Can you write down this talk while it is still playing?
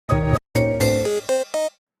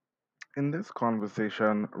In this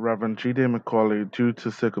conversation, Reverend G.D. Macaulay, due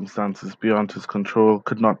to circumstances beyond his control,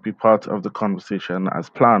 could not be part of the conversation as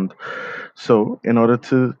planned. So, in order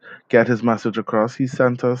to get his message across, he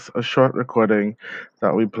sent us a short recording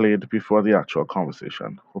that we played before the actual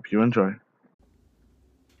conversation. Hope you enjoy.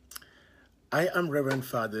 I am Reverend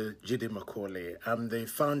Father J.D. Macaulay. I'm the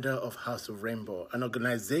founder of House of Rainbow, an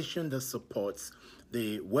organization that supports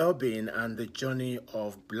the well-being and the journey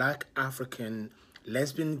of Black, African,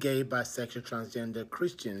 lesbian, gay, bisexual, transgender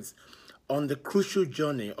Christians on the crucial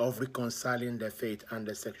journey of reconciling their faith and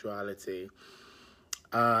their sexuality.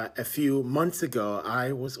 A few months ago,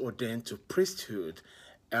 I was ordained to priesthood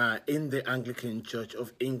in the Anglican Church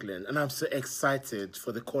of England, and I'm so excited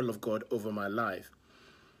for the call of God over my life.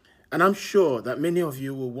 And I'm sure that many of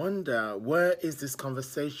you will wonder, where is this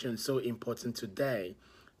conversation so important today?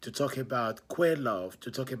 To talk about queer love, to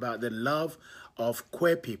talk about the love of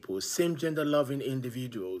queer people, same gender loving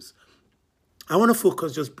individuals. I want to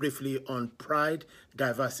focus just briefly on pride,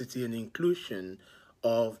 diversity, and inclusion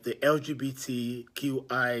of the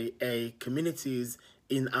LGBTQIA communities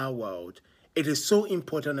in our world. It is so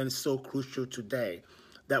important and so crucial today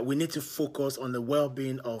that we need to focus on the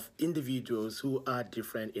well-being of individuals who are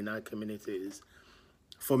different in our communities.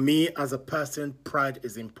 For me as a person, pride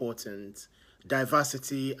is important.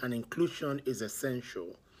 Diversity and inclusion is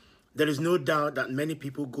essential. There is no doubt that many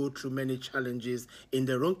people go through many challenges in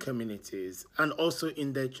their own communities and also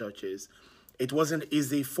in their churches. It wasn't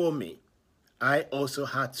easy for me. I also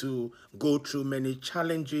had to go through many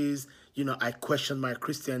challenges. I questioned my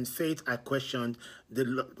Christian faith. I questioned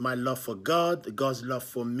my love for God, God's love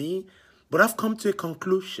for me. But I've come to a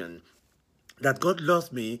conclusion that God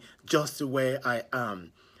loves me just the way I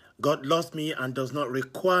am. God loves me and does not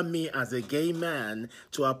require me as a gay man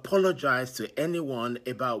to apologize to anyone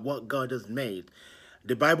about what God has made.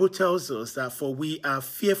 The Bible tells us that for we are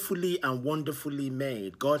fearfully and wonderfully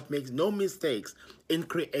made. God makes no mistakes in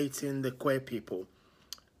creating the queer people.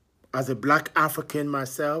 As a Black African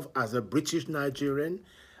myself, as a British Nigerian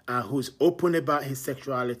who's open about his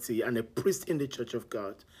sexuality and a priest in the Church of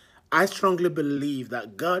God, I strongly believe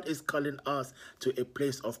that God is calling us to a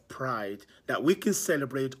place of pride, that we can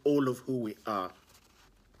celebrate all of who we are.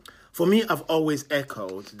 For me, I've always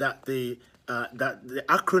echoed that the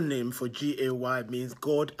acronym for GAY means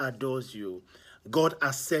God adores you, God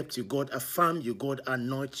accepts you, God affirms you, God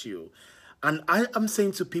anoints you. And I am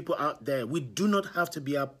saying to people out there, we do not have to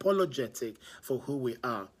be apologetic for who we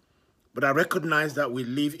are. But I recognize that we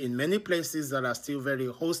live in many places that are still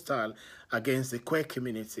very hostile against the queer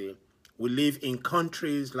community. We live in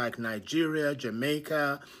countries like Nigeria,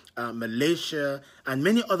 Jamaica, Malaysia, and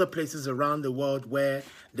many other places around the world where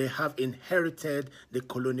they have inherited the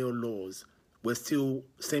colonial laws, where still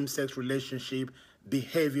same-sex relationship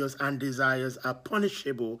behaviors and desires are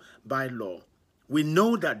punishable by law. We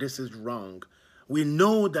know that this is wrong. We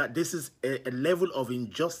know that this is a level of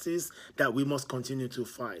injustice that we must continue to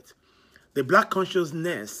fight. The Black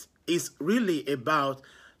consciousness is really about,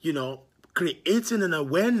 creating an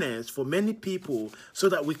awareness for many people so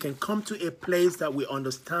that we can come to a place that we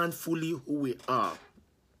understand fully who we are.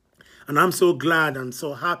 And I'm so glad and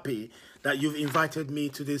so happy that you've invited me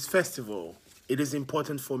to this festival. It is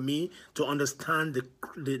important for me to understand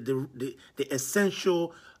the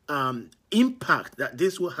essential impact that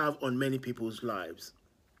this will have on many people's lives.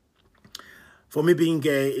 For me, being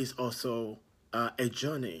gay is also a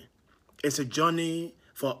journey. It's a journey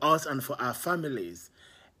for us and for our families.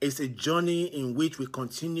 It's a journey in which we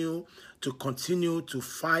continue to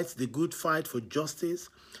fight the good fight for justice,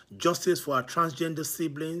 justice for our transgender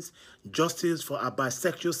siblings, justice for our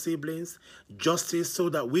bisexual siblings, justice so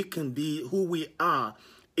that we can be who we are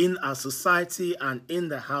in our society and in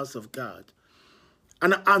the house of God.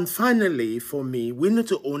 And finally, for me, we need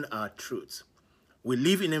to own our truth. We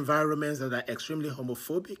live in environments that are extremely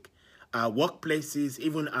homophobic. Our workplaces,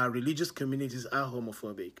 even our religious communities are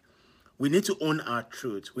homophobic. We need to own our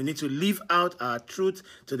truth. We need to live out our truth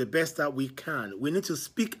to the best that we can. We need to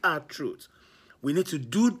speak our truth. We need to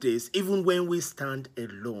do this even when we stand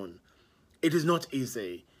alone. It is not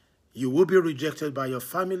easy. You will be rejected by your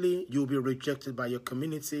family. You will be rejected by your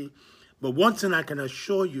community. But one thing I can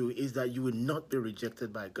assure you is that you will not be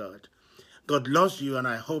rejected by God. God loves you, and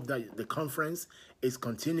I hope that the conference is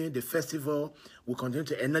continuing. The festival will continue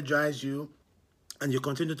to energize you, and you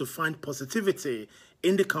continue to find positivity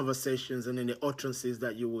in the conversations and in the utterances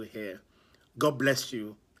that you will hear. God bless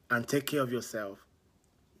you, and take care of yourself.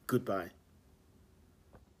 Goodbye.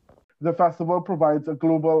 The festival provides a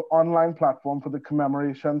global online platform for the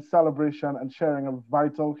commemoration, celebration, and sharing of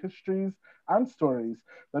vital histories and stories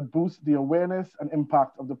that boost the awareness and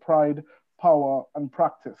impact of the pride, power, and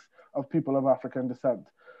practice of people of African descent.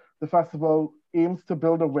 The festival aims to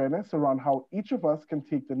build awareness around how each of us can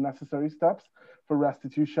take the necessary steps for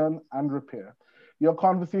restitution and repair. Your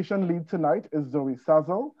conversation lead tonight is Zoe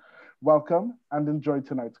Sazzle. Welcome and enjoy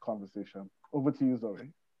tonight's conversation. Over to you,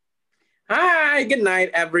 Zoe. Hi, good night,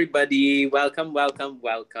 everybody. Welcome, welcome,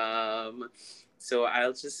 welcome. So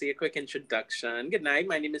I'll just say a quick introduction. Good night.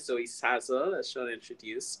 My name is Zoe Sazzle, as Sean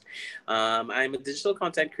introduced. I'm a digital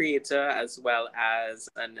content creator as well as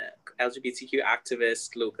an LGBTQ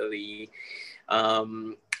activist locally.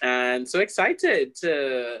 And so excited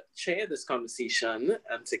to share this conversation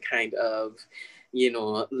and to kind of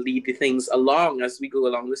lead the things along as we go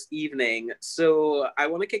along this evening. So I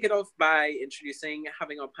want to kick it off by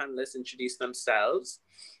having our panelists introduce themselves.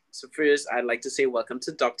 So first, I'd like to say welcome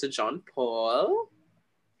to Dr. John Paul.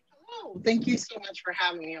 Hello, thank you so much for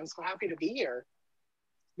having me. I'm so happy to be here.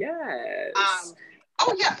 Yes.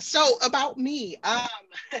 So about me.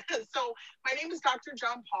 So my name is Dr.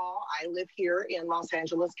 John Paul. I live here in Los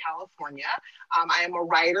Angeles, California. I am a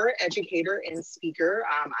writer, educator, and speaker.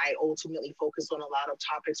 I ultimately focus on a lot of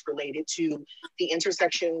topics related to the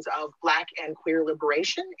intersections of Black and queer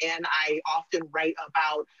liberation. And I often write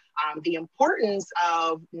about the importance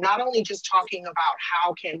of not only just talking about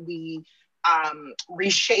how can we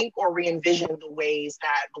reshape or re-envision the ways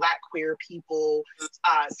that Black queer people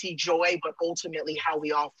see joy, but ultimately how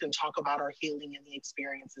we often talk about our healing and the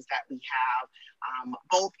experiences that we have,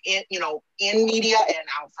 both in media and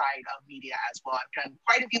outside of media as well. I've done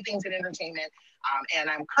quite a few things in entertainment, and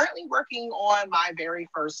I'm currently working on my very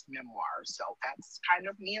first memoir. So that's kind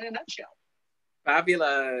of me in a nutshell.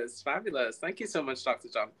 Fabulous, fabulous. Thank you so much, Dr.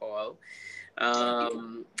 John Paul.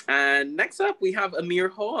 And next up, we have Amir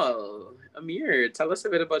Hall. Amir, tell us a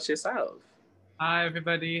bit about yourself. Hi,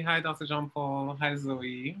 everybody. Hi, Dr. John Paul. Hi,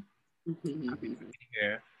 Zoe. Happy to be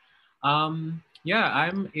here. I'm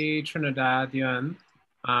a Trinidadian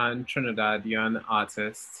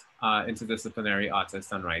artist, interdisciplinary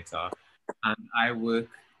artist and writer. And I work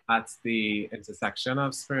at the intersection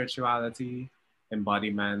of spirituality,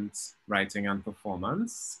 embodiment, writing, and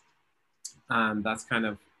performance. And that's kind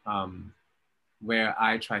of where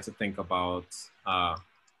I try to think about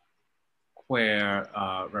queer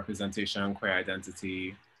representation, queer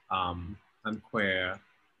identity, and queer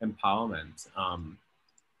empowerment.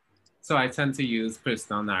 So I tend to use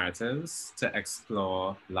personal narratives to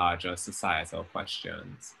explore larger societal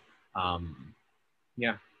questions.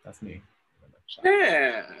 That's me.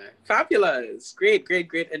 Yeah, fabulous. Great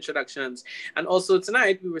introductions. And also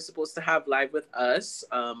tonight we were supposed to have live with us,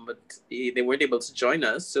 but they weren't able to join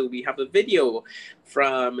us. So we have a video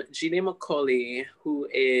from Jide Macaulay, who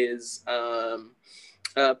is a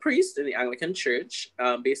priest in the Anglican Church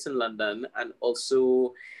based in London, and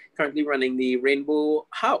also currently running the Rainbow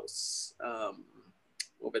House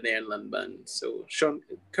over there in London. So Sean,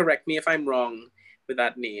 correct me if I'm wrong with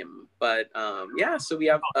that name. But so we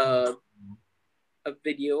have a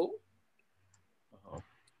video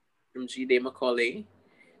from Jide Macaulay,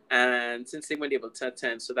 and since they weren't able to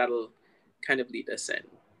attend, so that'll kind of lead us in.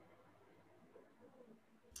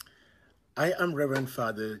 I am Reverend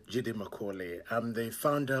Father Jide Macaulay. I'm the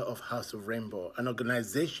founder of House of Rainbow, an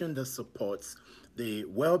organization that supports the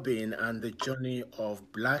well-being and the journey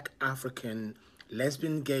of Black, African,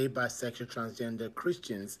 lesbian, gay, bisexual, transgender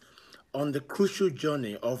Christians on the crucial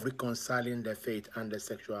journey of reconciling their faith and their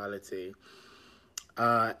sexuality.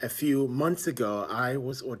 A few months ago, I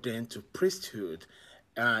was ordained to priesthood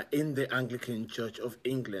in the Anglican Church of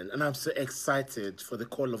England, and I'm so excited for the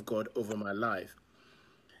call of God over my life.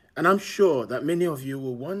 And I'm sure that many of you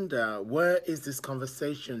will wonder, where is this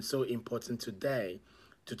conversation so important today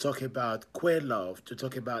to talk about queer love, to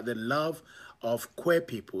talk about the love of queer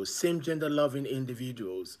people, same-gender loving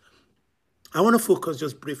individuals? I want to focus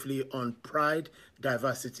just briefly on pride,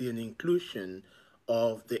 diversity, and inclusion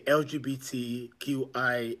of the LGBTQIA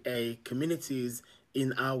communities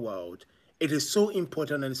in our world. It is so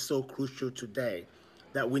important and so crucial today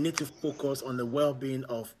that we need to focus on the well-being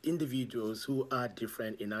of individuals who are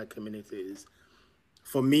different in our communities.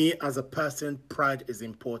 For me, as a person, pride is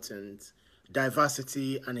important.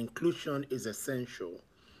 Diversity and inclusion is essential.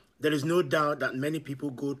 There is no doubt that many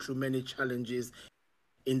people go through many challenges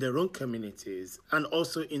in their own communities and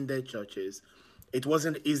also in their churches. It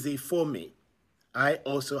wasn't easy for me. I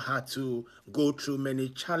also had to go through many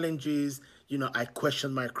challenges. I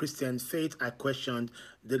questioned my Christian faith. I questioned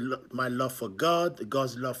my love for God,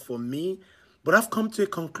 God's love for me. But I've come to a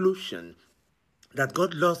conclusion that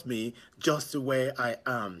God loves me just the way I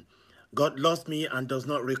am. God loves me and does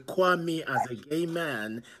not require me as a gay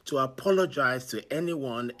man to apologize to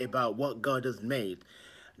anyone about what God has made.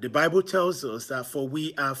 The Bible tells us that for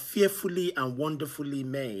we are fearfully and wonderfully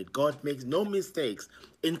made. God makes no mistakes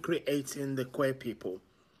in creating the queer people.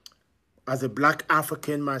 As a Black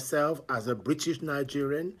African myself, as a British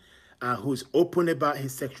Nigerian who's open about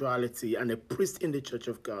his sexuality and a priest in the Church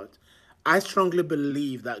of God, I strongly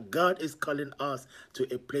believe that God is calling us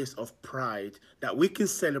to a place of pride, that we can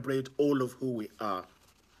celebrate all of who we are.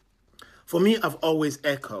 For me, I've always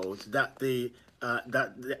echoed that the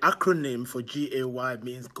acronym for GAY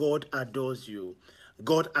means God adores you,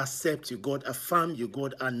 God accepts you, God affirms you,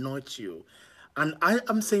 God anoints you. And I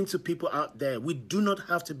am saying to people out there, we do not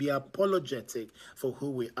have to be apologetic for who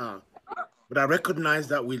we are. But I recognize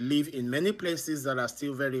that we live in many places that are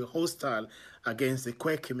still very hostile against the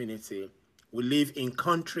queer community. We live in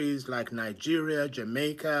countries like Nigeria,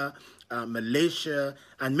 Jamaica, Malaysia,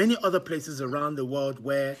 and many other places around the world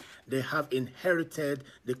where they have inherited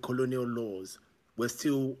the colonial laws, where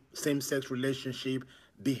still same-sex relationship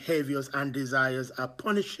behaviors and desires are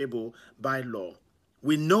punishable by law.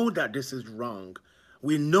 We know that this is wrong.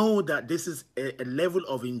 We know that this is a level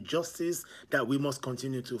of injustice that we must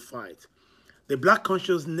continue to fight. The Black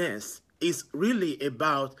consciousness is really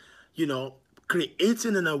about,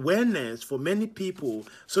 creating an awareness for many people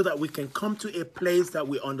so that we can come to a place that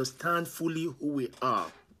we understand fully who we are.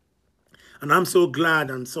 And I'm so glad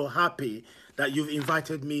and so happy that you've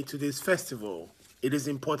invited me to this festival. It is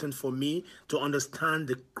important for me to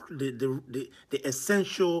understand the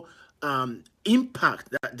essential impact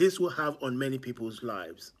that this will have on many people's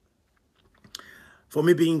lives. For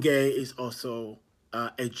me, being gay is also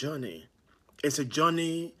a journey. It's a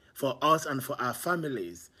journey for us and for our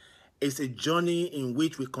families. It's a journey in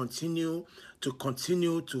which we continue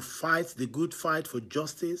to fight the good fight for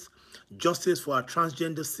justice, justice for our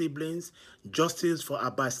transgender siblings, justice for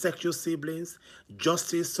our bisexual siblings,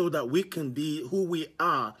 justice so that we can be who we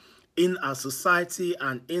are in our society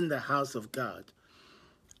and in the house of God.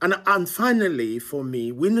 And finally, for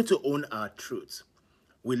me, we need to own our truth.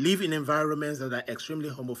 We live in environments that are extremely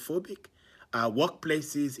homophobic. Our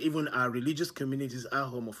workplaces, even our religious communities are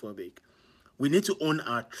homophobic. We need to own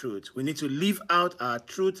our truth. We need to live out our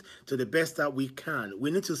truth to the best that we can.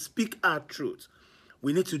 We need to speak our truth.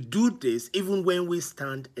 We need to do this even when we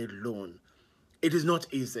stand alone. It is not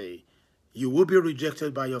easy. You will be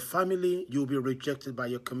rejected by your family. You will be rejected by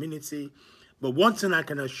your community. But one thing I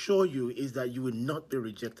can assure you is that you will not be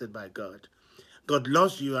rejected by God. God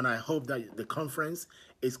loves you, and I hope that the conference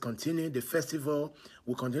is continuing. The festival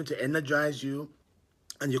will continue to energize you,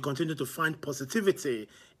 and you continue to find positivity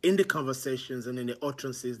in the conversations and in the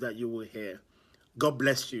utterances that you will hear. God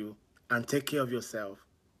bless you, and take care of yourself.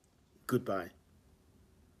 Goodbye.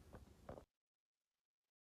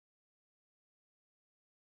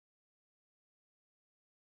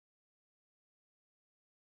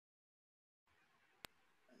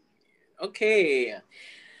 Okay,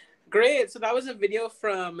 great. So that was a video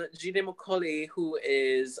from Jide Macaulay, who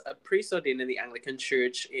is a priest ordained in the Anglican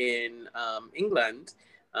Church in England.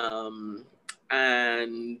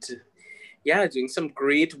 And yeah, doing some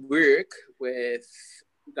great work with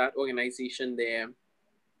that organization there,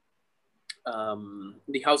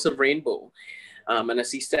 the House of Rainbow. And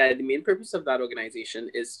as he said, the main purpose of that organization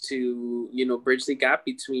is to, bridge the gap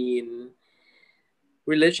between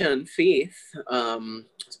religion, faith,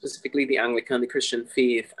 specifically the Anglican, the Christian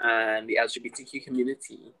faith, and the LGBTQ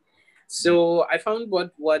community. So I found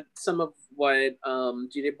what some of what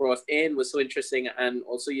Jide brought in was so interesting, and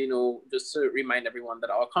also, just to remind everyone that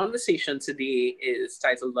our conversation today is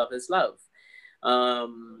titled "Love is Love."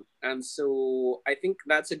 And so I think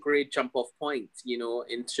that's a great jump off point,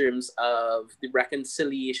 in terms of the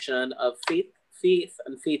reconciliation of faith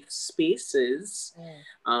and faith spaces,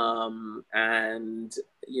 and,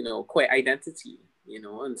 queer identity,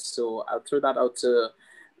 and so I'll throw that out to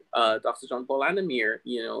Dr. John Paul Anamir,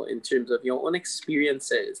 in terms of your own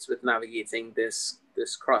experiences with navigating this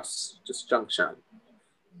cross disjunction.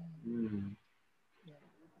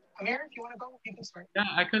 Amir, if you want to go, you can start. Yeah,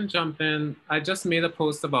 I can jump in. I just made a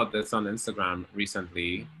post about this on Instagram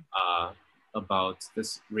recently, about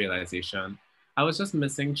this realization. I was just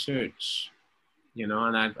missing church,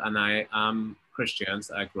 and I am Christian.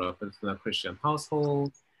 So I grew up in a Christian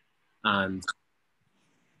household and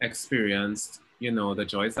experienced, the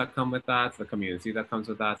joys that come with that, the community that comes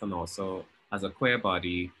with that, and also as a queer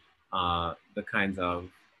body, the kinds of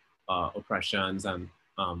oppressions and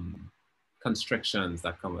constrictions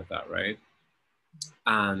that come with that, right?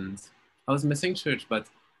 And I was missing church, but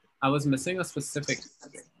I was missing a specific,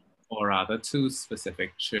 or rather two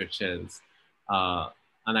specific churches.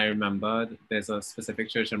 And I remembered there's a specific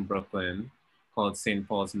church in Brooklyn called St.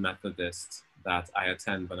 Paul's Methodist that I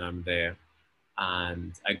attend when I'm there.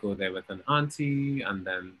 And I go there with an auntie, and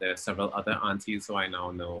then there are several other aunties who I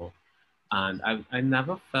now know. And I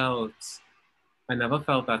never felt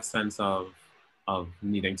that sense of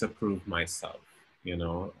needing to prove myself. You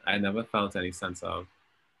know, I never felt any sense of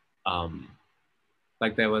um,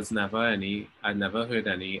 like there was never any. I never heard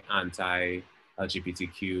any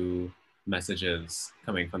anti-LGBTQ messages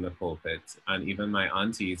coming from the pulpit, and even my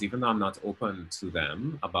aunties, even though I'm not open to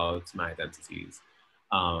them about my identities,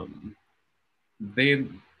 um, they,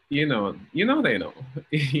 they know,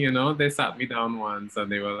 they sat me down once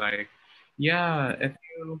and they were like, yeah, if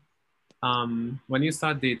you when you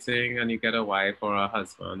start dating and you get a wife or a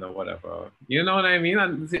husband or whatever, you know what I mean?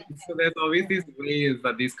 And so there's always these ways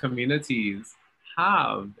that these communities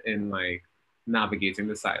have in like navigating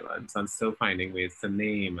the silence and still finding ways to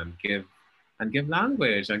name and give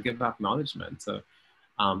language and give acknowledgement to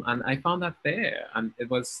and I found that there. And it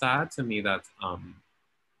was sad to me that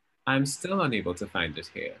I'm still unable to find it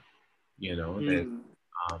here. You know, um,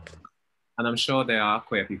 and I'm sure there are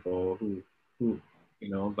queer people who,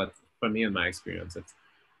 but for me, in my experience,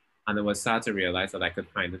 and it was sad to realize that I could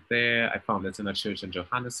find it there. I found it in a church in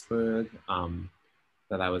Johannesburg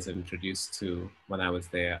that I was introduced to when I was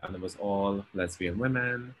there, and it was all lesbian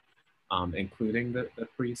women, including the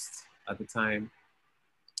priest at the time.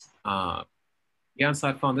 Yeah, so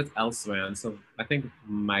I found it elsewhere. And so I think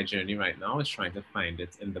my journey right now is trying to find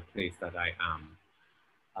it in the place that I am.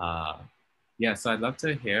 Yeah, so I'd love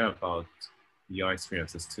to hear about your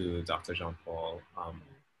experiences too, Dr. Jean Paul,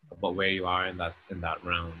 about where you are in that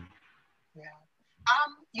realm. Yeah.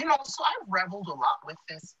 So I've reveled a lot with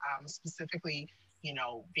this, specifically,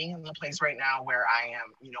 being in the place right now where I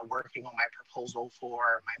am, working on my proposal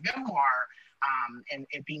for my memoir, and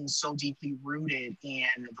it being so deeply rooted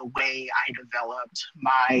in the way I developed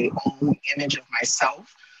my own image of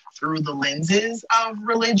myself through the lenses of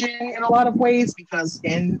religion in a lot of ways, because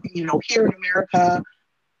here in America,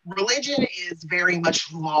 religion is very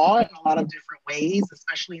much law in a lot of different ways,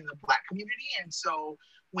 especially in the Black community. And so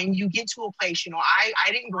when you get to a place,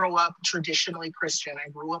 I didn't grow up traditionally Christian. I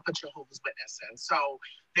grew up a Jehovah's Witness. And so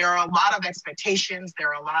there are a lot of expectations. There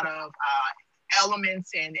are a lot of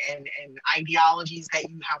elements and ideologies that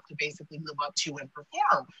you have to basically live up to and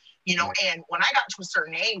perform. And when I got to a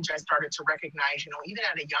certain age, I started to recognize, even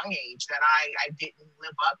at a young age, that I didn't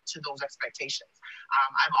live up to those expectations.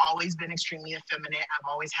 I've always been extremely effeminate. I've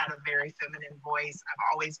always had a very feminine voice. I've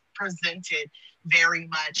always presented very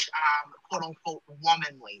much, quote unquote,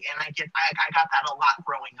 womanly. And I got that a lot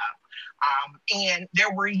growing up. And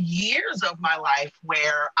there were years of my life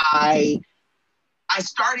where I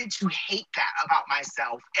started to hate that about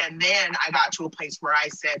myself. And then I got to a place where I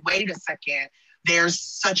said, wait a second, there's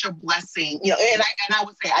such a blessing, and I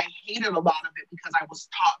would say I hated a lot of it because I was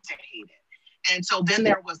taught to hate it. And so then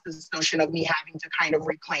there was this notion of me having to kind of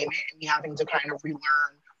reclaim it and me having to kind of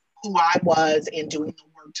relearn who I was and doing the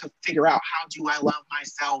work to figure out how do I love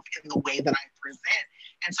myself in the way that I present.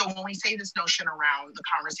 And so when we say this notion around the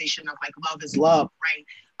conversation of like love is love, right?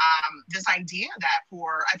 This idea that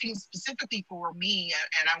I think specifically for me,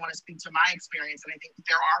 and I want to speak to my experience, and I think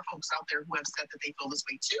there are folks out there who have said that they feel this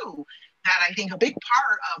way too, that I think a big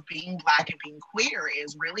part of being Black and being queer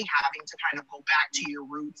is really having to kind of go back to your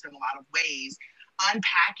roots in a lot of ways,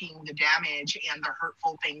 unpacking the damage and the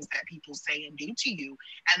hurtful things that people say and do to you,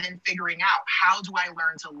 and then figuring out how do I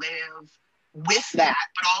learn to live with that,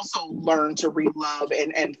 but also learn to re-love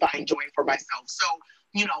and find joy for myself. So,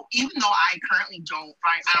 even though I currently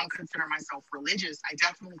I don't consider myself religious, I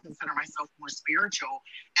definitely consider myself more spiritual.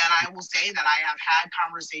 And I will say that I have had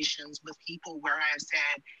conversations with people where I have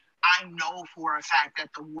said, I know for a fact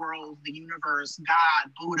that the world, the universe,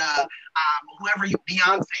 God, Buddha,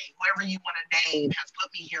 Beyonce, whoever you want to name, has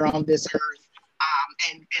put me here on this earth,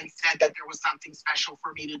 and said that there was something special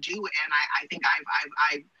for me to do. And I think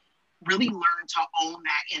I've really learned to own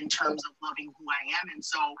that in terms of loving who I am. And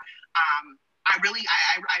so I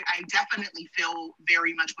definitely feel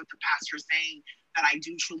very much what the pastor is saying, that I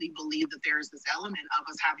do truly believe that there's this element of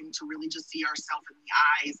us having to really just see ourselves in the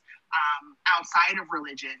eyes outside of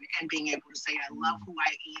religion and being able to say, I love who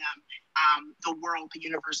I am. The world, the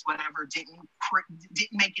universe, whatever, didn't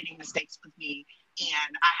make any mistakes with me.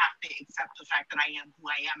 And I have to accept the fact that I am who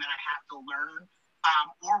I am, and I have to learn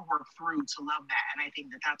or work through to love that. And I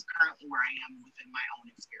think that that's currently where I am within my own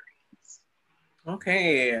experience.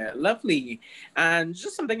 Okay, lovely. And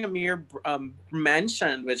just something Amir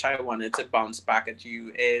mentioned, which I wanted to bounce back at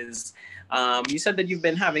you, is you said that you've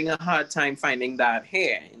been having a hard time finding that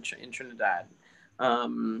here in Trinidad.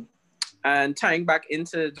 And tying back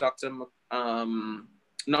into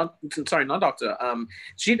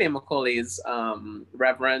G.D. Macaulay's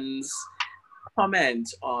Reverend's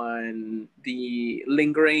comment on the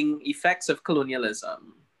lingering effects of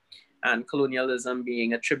colonialism, and colonialism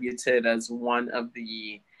being attributed as one of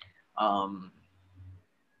the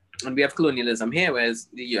and we have colonialism here, whereas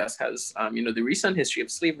the U.S. has, the recent history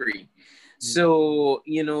of slavery. So,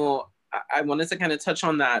 I wanted to kind of touch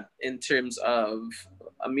on that in terms of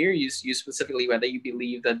Amir, you specifically, whether you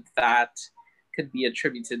believe that that could be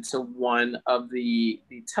attributed to one of the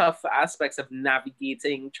tough aspects of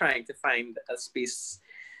navigating, trying to find a space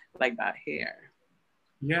like that here.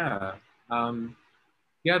 Yeah.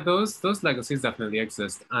 Yeah, those legacies definitely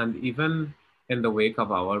exist. And even in the wake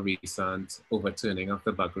of our recent overturning of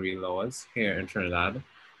the Buggery laws here in Trinidad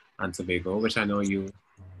and Tobago, which I know you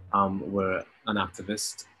were an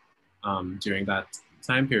activist during that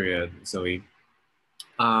time period, Zoe.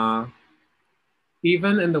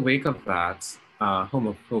 Even in the wake of that,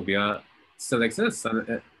 homophobia still exists.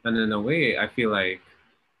 And in a way, I feel like,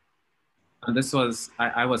 and this was,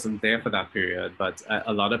 I wasn't there for that period, but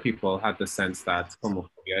a lot of people had the sense that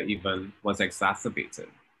homophobia even was exacerbated,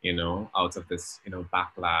 out of this,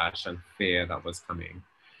 backlash and fear that was coming.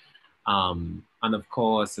 And of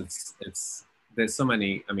course, there's so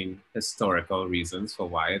many, historical reasons for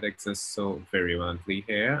why it exists so virulently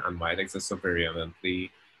here and why it exists so virulently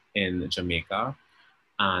in Jamaica.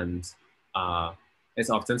 And it's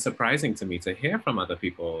often surprising to me to hear from other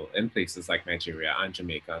people in places like Nigeria and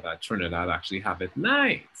Jamaica that Trinidad actually have it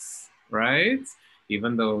nice, right?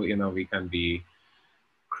 Even though, we can be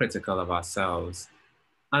critical of ourselves.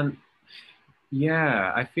 And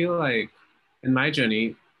yeah, I feel like in my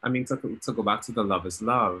journey, to go back to the love is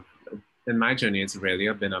love, in my journey, it's really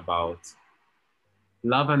been about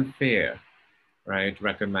love and fear, right?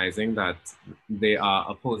 Recognizing that they are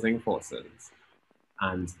opposing forces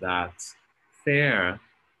and that fear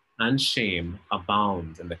and shame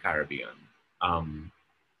abound in the Caribbean. And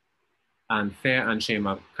fear and shame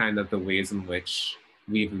are kind of the ways in which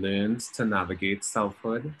we've learned to navigate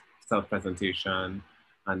selfhood, self-presentation,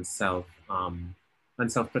 and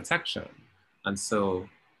self-protection. And so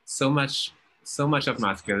much of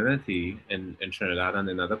masculinity in Trinidad and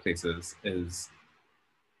in other places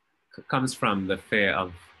comes from the fear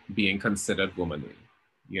of being considered womanly,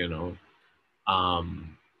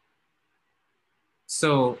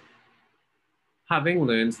 So having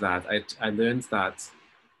learned that, I learned that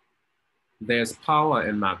there's power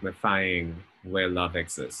in magnifying where love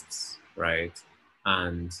exists, right?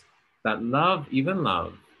 And that love, even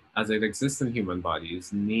love, as it exists in human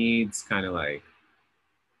bodies, needs kind of like,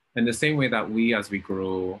 in the same way that we, as we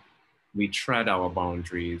grow, we tread our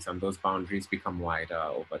boundaries and those boundaries become wider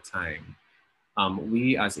over time.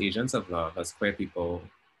 We as agents of love, as queer people,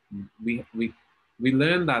 we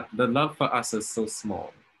learn that the love for us is so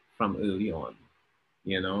small from early on.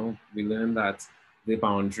 We learn that the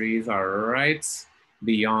boundaries are right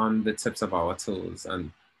beyond the tips of our toes.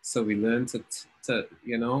 And so we learn to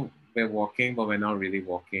we're walking, but we're not really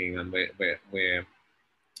walking. And we're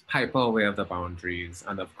hyper aware of the boundaries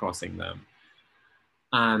and of crossing them.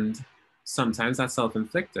 And sometimes that's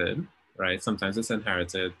self-inflicted, right? Sometimes it's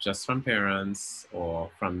inherited just from parents or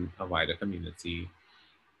from a wider community.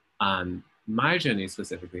 And my journey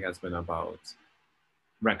specifically has been about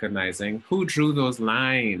recognizing who drew those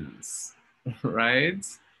lines, right?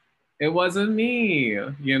 It wasn't me,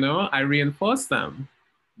 I reinforced them,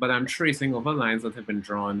 but I'm tracing over lines that have been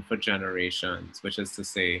drawn for generations, which is to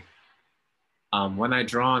say, when I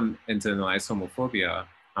draw on internalized homophobia,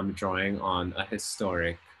 I'm drawing on a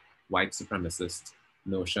historic white supremacist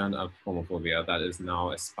notion of homophobia that is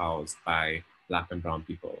now espoused by Black and brown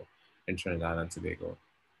people in Trinidad and Tobago.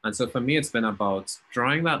 And so for me, it's been about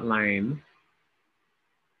drawing that line,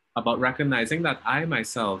 about recognizing that I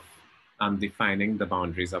myself am defining the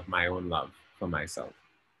boundaries of my own love for myself.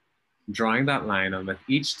 Drawing that line, and with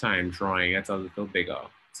each time drawing it a little bigger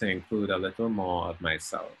to include a little more of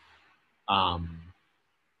myself. And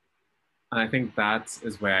I think that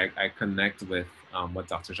is where I connect with what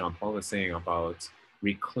Dr. Jean Paul was saying about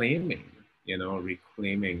reclaiming,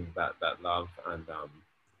 reclaiming that love. And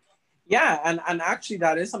yeah, and actually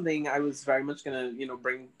that is something I was very much gonna,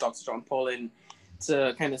 bring Dr. Jean Paul in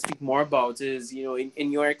to kind of speak more about is,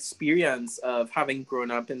 in your experience of having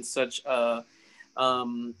grown up in such a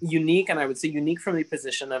unique, and I would say unique from the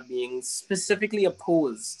position of being specifically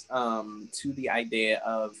opposed to the idea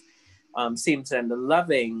of same-gender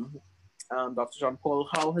loving. Dr. Jean Paul,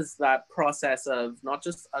 how has that process of not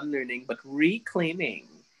just unlearning, but reclaiming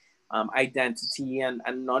identity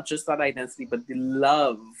and not just that identity, but the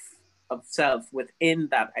love of self within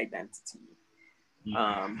that identity?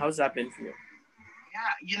 How's that been for you?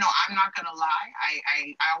 Yeah, I'm not gonna lie.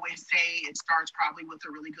 I always say it starts probably with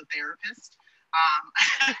a really good therapist.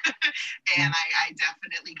 And I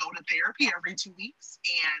definitely go to therapy every 2 weeks,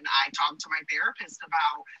 and I talk to my therapist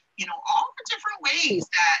about, all the different ways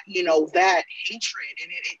that, that hatred,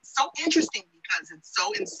 and it's so interesting because it's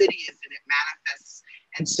so insidious and it manifests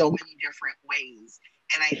in so many different ways.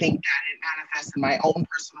 And I think that it manifests in my own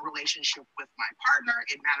personal relationship with my partner.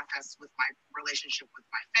 It manifests with my relationship with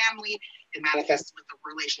my family. It manifests with the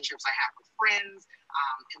relationships I have with friends,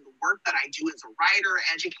 in the work that I do as a writer,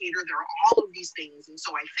 educator. There are all of these things. And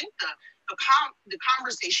so I think the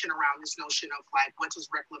conversation around this notion of like, what does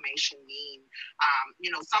reclamation mean?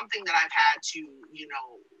 Something that I've had to,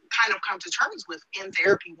 kind of come to terms with in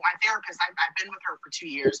therapy. My therapist, I've been with her for 2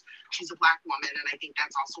 years. She's a Black woman. And I think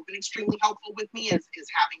that's also been extremely helpful with me is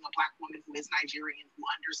having a Black woman who is Nigerian, who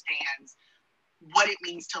understands what it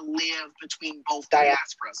means to live between both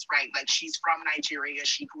diasporas, right? Like she's from Nigeria.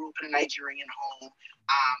 She grew up in a Nigerian home.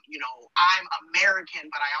 I'm American,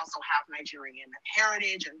 but I also have Nigerian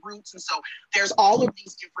heritage and roots. And so there's all of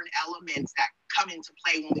these different elements that come into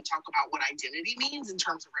play when we talk about what identity means in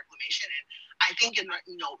terms of reclamation. And I think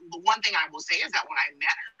the one thing I will say is that when I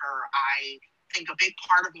met her, I think a big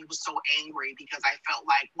part of me was so angry because I felt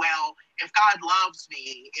like, well, if God loves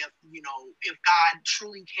me, if God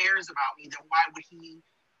truly cares about me, then why would he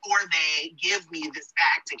or they give me this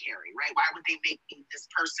bag to carry, right? Why would they make me this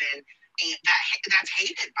person that's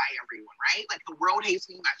hated by everyone, right? Like the world hates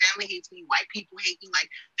me, my family hates me, white people hate me. Like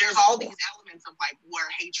there's all these elements of like where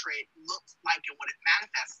hatred looks like and what it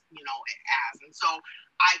manifests, as. And so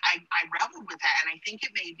I reveled with that, and I think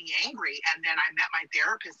it made me angry. And then I met my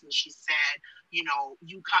therapist, and she said,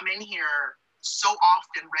 you come in here so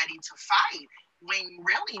often ready to fight when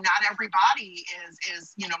really not everybody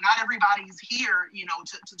is not everybody's here,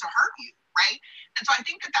 to hurt you, right? And so I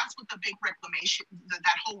think that that's what the big reclamation,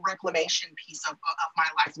 that whole reclamation piece of my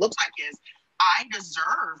life looks like is I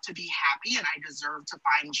deserve to be happy and I deserve to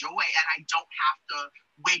find joy, and I don't have to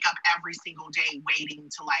wake up every single day waiting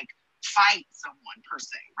to like fight someone per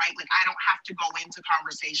se, right? Like I don't have to go into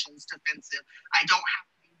conversations defensive. I don't have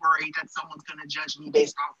to be worried that someone's going to judge me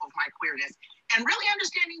based off of my queerness. And really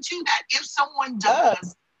understanding too that if someone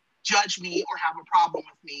does judge me or have a problem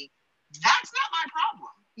with me, that's not my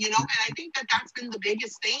problem, and I think that that's been the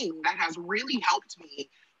biggest thing that has really helped me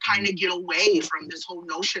kind of get away from this whole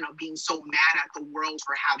notion of being so mad at the world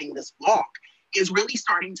for having this walk, is really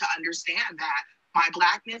starting to understand that my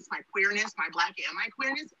Blackness, my queerness, my Black and my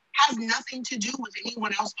queerness has nothing to do with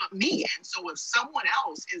anyone else but me. And so if someone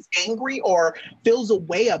else is angry or feels a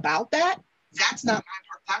way about that, that's not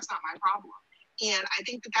my problem. And I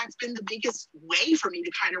think that that's been the biggest way for me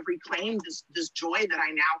to kind of reclaim this joy that I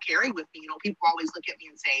now carry with me. People always look at me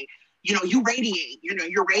and say, you radiate,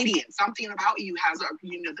 you're radiant. Something about you has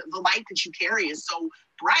the light that you carry is so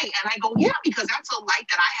bright. And I go, yeah, because that's a light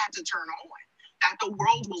that I had to turn on, that the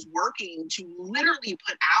world was working to literally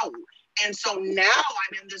put out. And so now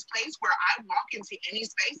I'm in this place where I walk into any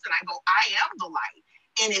space and I go, I am the light.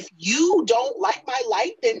 And if you don't like my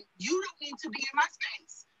light, then you don't need to be in my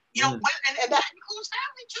space. And that includes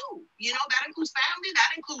family too. That includes family,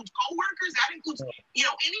 that includes coworkers, that includes,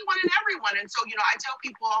 anyone and everyone. And so, I tell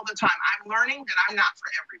people all the time, I'm learning that I'm not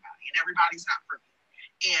for everybody and everybody's not for me.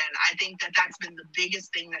 And I think that that's been the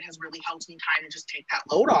biggest thing that has really helped me kind of just take that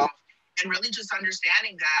load off and really just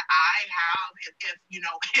understanding that I have,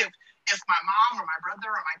 if my mom or my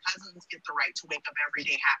brother or my cousins get the right to wake up every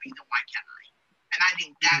day happy, then why can't I? And I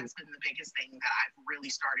think that's been the biggest thing that I've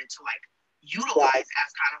really started to like utilize as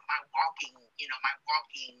kind of my walking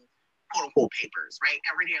quote unquote papers, right?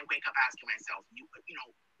 Every day I wake up asking myself,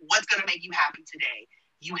 what's going to make you happy today?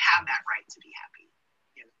 You have that right to be happy.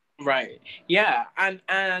 Right. Yeah.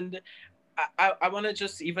 And I want to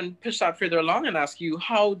just even push that further along and ask you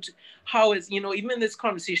how is, even in this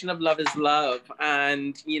conversation of love is love,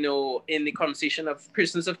 and, in the conversation of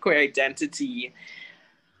persons of queer identity,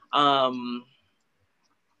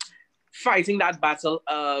 fighting that battle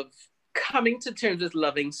of coming to terms with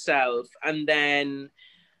loving self, and then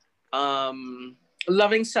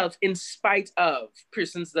loving self in spite of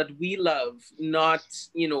persons that we love, not,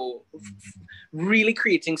 really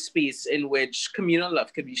creating space in which communal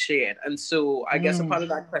love could be shared. And so I guess a part of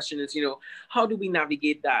that question is, how do we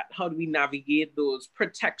navigate that? How do we navigate those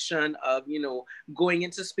protection of, going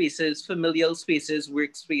into spaces, familial spaces,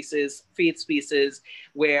 work spaces, faith spaces,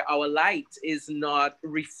 where our light is not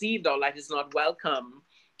received, our light is not welcome,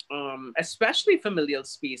 especially familial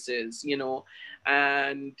spaces,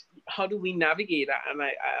 and how do we navigate that? And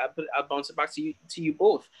I'll bounce it back to you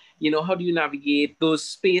both. How do you navigate those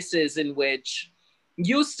spaces in which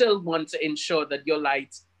you still want to ensure that your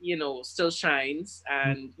light, still shines,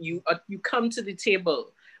 and you come to the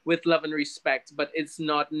table with love and respect, but it's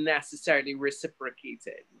not necessarily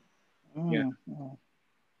reciprocated. Yeah.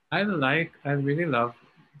 I really love,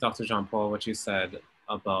 Dr. Jean Paul, what you said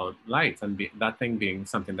about light and that thing being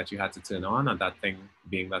something that you had to turn on, and that thing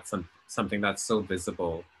being something that's so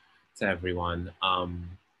visible to everyone.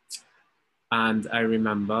 And I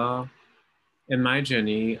remember in my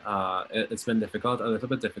journey, it's been a little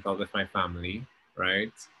bit difficult with my family,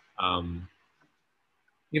 right?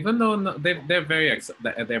 Even though they're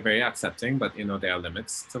very accepting, but you know, there are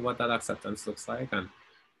limits to what that acceptance looks like. And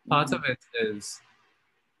part of it is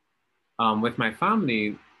with my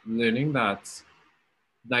family, learning that,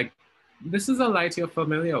 like, this is a light you're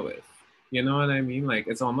familiar with. You know what I mean? Like,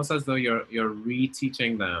 it's almost as though you're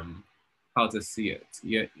reteaching them how to see it.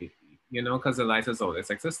 You know, because the light has always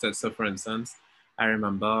existed. So, for instance, I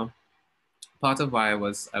remember part of why I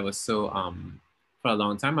was so for a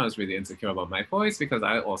long time I was really insecure about my voice, because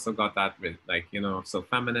I also got that with, like, you know, so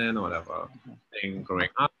feminine or whatever thing growing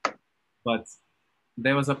up. But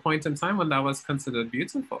there was a point in time when that was considered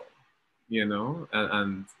beautiful, you know,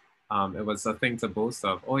 and it was a thing to boast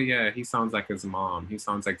of. Oh yeah, he sounds like his mom. He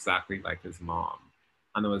sounds exactly like his mom.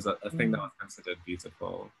 And it was a thing that was considered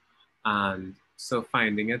beautiful. And so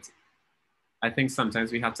finding it, I think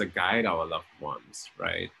sometimes we have to guide our loved ones,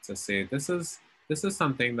 right? To say, this is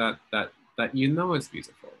something that you know is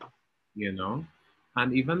beautiful, you know?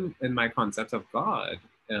 And even in my concept of God,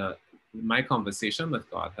 my conversation with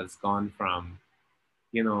God has gone from,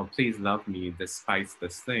 you know, please love me despite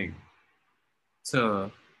this thing,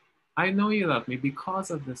 to, I know you love me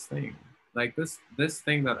because of this thing. Like, this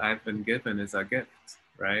thing that I've been given is a gift,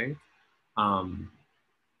 right? And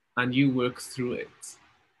you work through it.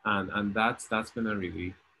 And that's been a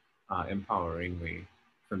really empowering way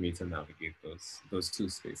for me to navigate those two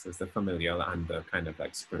spaces, the familial and the kind of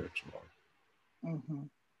like spiritual.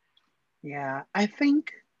 Yeah, I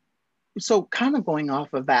think, so kind of going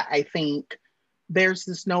off of that, I think there's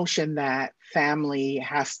this notion that family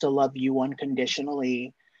has to love you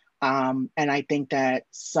unconditionally. And I think that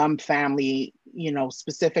some family, you know,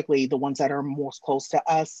 specifically the ones that are most close to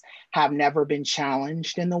us, have never been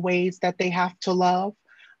challenged in the ways that they have to love,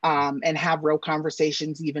 and have real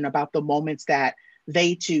conversations even about the moments that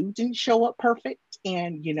they too didn't show up perfect.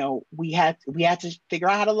 And, you know, we had to figure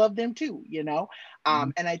out how to love them too, you know?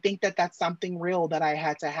 And I think that that's something real that I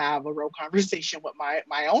had to have a real conversation with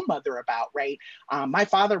my own mother about, right? My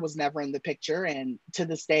father was never in the picture. And to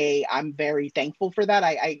this day, I'm very thankful for that.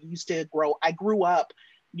 I grew up,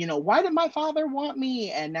 you know, why did my father want me?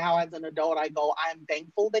 And now as an adult, I go, I'm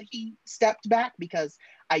thankful that he stepped back, because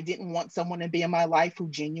I didn't want someone to be in my life who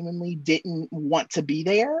genuinely didn't want to be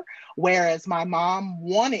there. Whereas my mom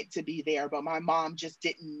wanted to be there, but my mom just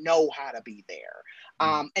didn't know how to be there.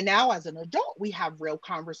 And now as an adult, we have real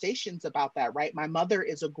conversations about that, right? My mother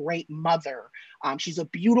is a great mother. She's a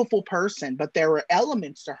beautiful person, but there are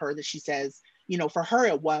elements to her that she says, you know, for her,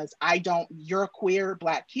 it was, you're a queer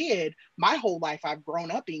Black kid. My whole life, I've grown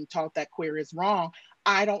up being taught that queer is wrong.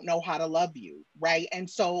 I don't know how to love you, right? And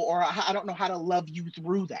so, or I don't know how to love you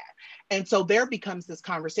through that. And so there becomes this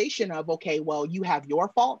conversation of, okay, well, you have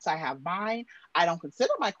your faults, I have mine. I don't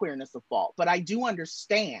consider my queerness a fault, but I do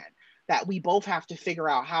understand that we both have to figure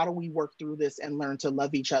out, how do we work through this and learn to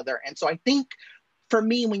love each other. And so I think for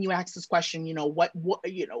me, when you ask this question, you know,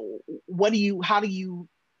 how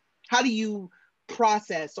do you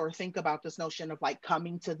process or think about this notion of like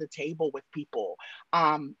coming to the table with people?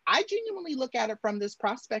 I genuinely look at it from this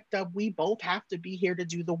prospect of, we both have to be here to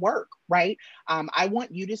do the work, right? I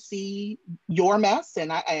want you to see your mess,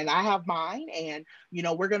 and I have mine, and you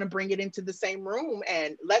know, we're going to bring it into the same room,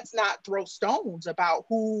 and let's not throw stones about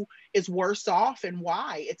who is worse off and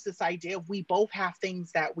why. It's this idea of, we both have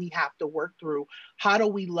things that we have to work through. How do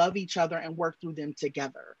we love each other and work through them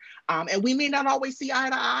together? And we may not always see eye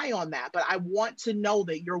to eye on that, but I want to know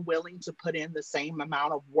that you're willing to put in the same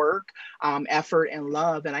amount of work, effort, and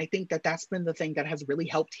love. And I think that that's been the thing that has really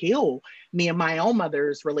helped heal me and my own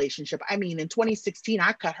mother's relationship. I mean, in 2016,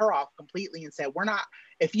 I cut her off completely and said,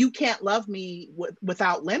 if you can't love me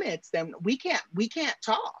without limits, then we can't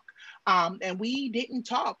talk. And we didn't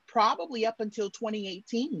talk probably up until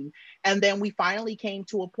 2018. And then we finally came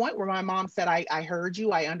to a point where my mom said, I heard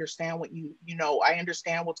you. I understand what I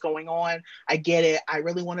understand what's going on. I get it. I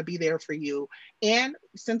really want to be there for you. And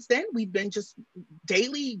since then, we've been just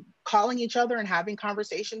daily calling each other and having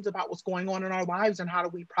conversations about what's going on in our lives and how do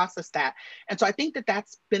we process that. And so I think that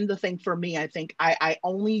that's been the thing for me. I think I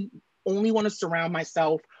only want to surround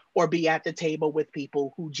myself or be at the table with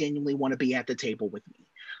people who genuinely want to be at the table with me.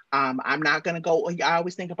 I'm not going to go. I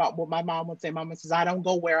always think about what my mom would say. Mama says, I don't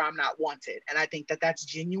go where I'm not wanted. And I think that that's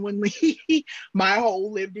genuinely my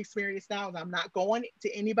whole lived experience now is I'm not going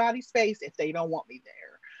to anybody's space if they don't want me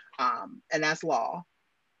there. And that's law.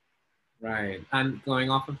 Right. And going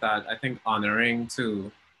off of that, I think honoring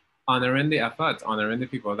the effort, honoring the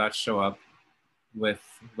people that show up with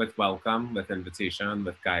welcome, with invitation,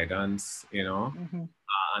 with guidance, Mm-hmm.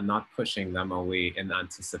 and not pushing them away in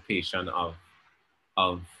anticipation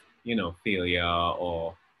of failure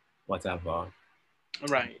or whatever.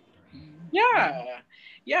 Right. Yeah.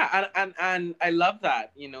 Yeah. And I love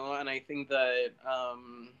that, and I think that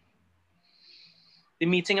the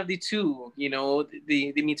meeting of the two,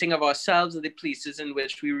 the meeting of ourselves at the places in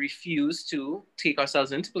which we refuse to take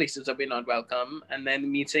ourselves into places that we're not welcome, and then the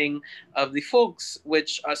meeting of the folks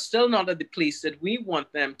which are still not at the place that we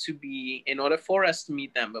want them to be in order for us to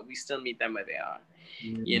meet them, but we still meet them where they are.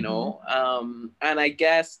 And I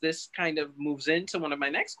guess this kind of moves into one of my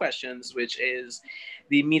next questions, which is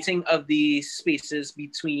the meeting of the spaces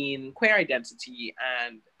between queer identity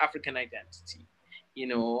and African identity,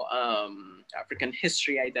 African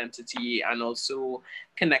history identity, and also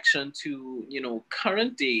connection to,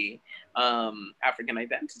 current day African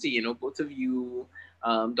identity. Both of you,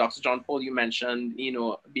 Dr. John Paul, you mentioned,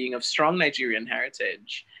 being of strong Nigerian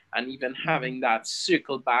heritage and even having that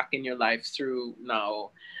circle back in your life through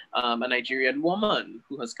now a Nigerian woman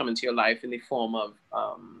who has come into your life in the form of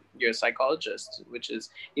your psychologist, which is,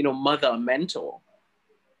 mother, mentor.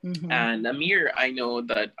 Mm-hmm. And Amir, I know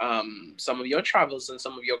that some of your travels and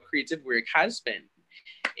some of your creative work has been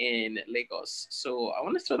in Lagos. So I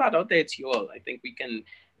want to throw that out there to you all. I think we can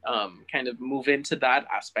kind of move into that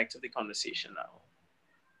aspect of the conversation now.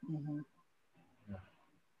 Mm-hmm.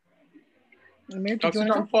 Amir, Dr.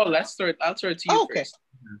 John Paul, I'll throw it to you first.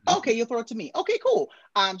 Okay, you'll throw it to me. Okay, cool.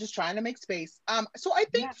 I'm just trying to make space. So I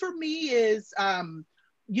think for me is, one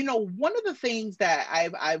of the things that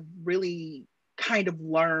I've really kind of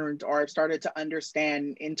learned or I've started to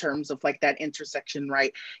understand in terms of like that intersection,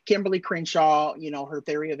 right? Kimberly Crenshaw, her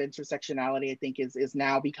theory of intersectionality, I think is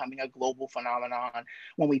now becoming a global phenomenon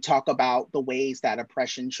when we talk about the ways that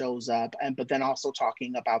oppression shows up, but then also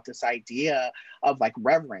talking about this idea of like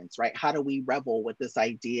reverence, right? How do we revel with this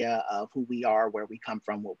idea of who we are, where we come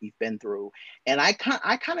from, what we've been through? And I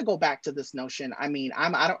kind of go back to this notion. I mean,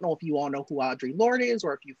 I don't know if you all know who Audre Lorde is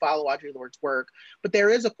or if you follow Audre Lorde's work, but there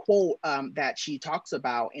is a quote that she talks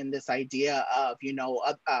about in this idea of,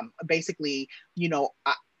 basically,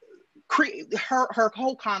 her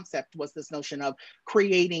whole concept was this notion of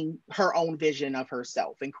creating her own vision of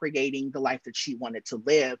herself and creating the life that she wanted to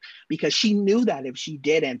live, because she knew that if she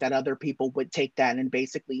didn't, that other people would take that and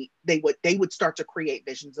basically they would start to create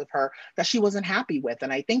visions of her that she wasn't happy with.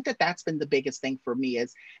 And I think that that's been the biggest thing for me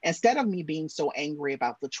is, instead of me being so angry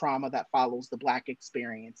about the trauma that follows the Black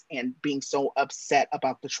experience and being so upset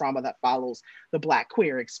about the trauma that follows the Black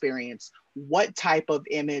queer experience, what type of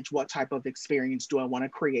image, what type of experience do I want to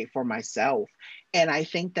create for myself? And I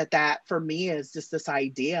think that for me is just this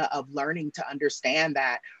idea of learning to understand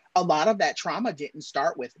that a lot of that trauma didn't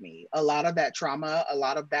start with me. A lot of that trauma, a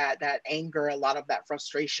lot of that anger, a lot of that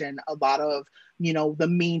frustration, a lot of, the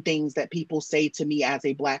mean things that people say to me as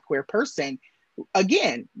a Black queer person,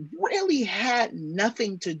 again, really had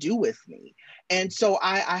nothing to do with me. And so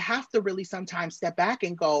I have to really sometimes step back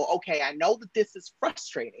and go, okay, I know that this is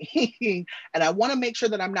frustrating. And I want to make sure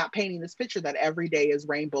that I'm not painting this picture that every day is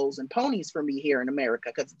rainbows and ponies for me here in America,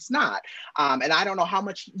 because it's not. And I don't know how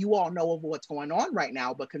much you all know of what's going on right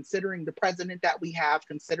now, but considering the president that we have,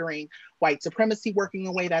 considering white supremacy working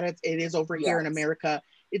the way that it is over here in America,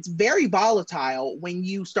 it's very volatile when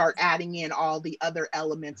you start adding in all the other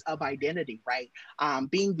elements of identity, right?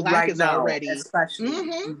 Being Black right is now, already,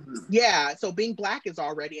 especially. Yeah, so being Black is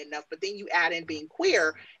already enough, but then you add in being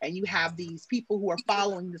queer, and you have these people who are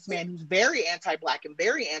following this man who's very anti-Black and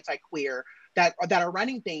very anti-queer that are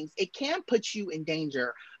running things. It can put you in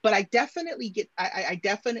danger. But I definitely I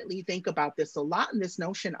definitely think about this a lot, in this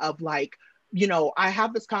notion of like, I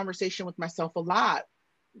have this conversation with myself a lot.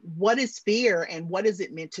 What is fear and what is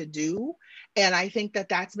it meant to do? And I think that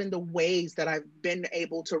that's been the ways that I've been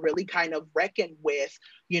able to really kind of reckon with,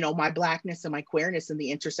 my Blackness and my queerness and the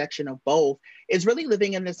intersection of both, is really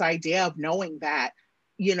living in this idea of knowing that,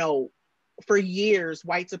 for years,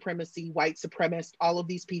 white supremacy, white supremacists, all of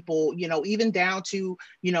these people, even down to,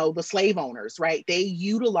 the slave owners, right? They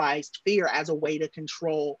utilized fear as a way to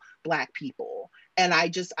control Black people. And I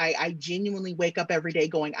genuinely wake up every day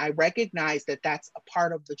going, I recognize that that's a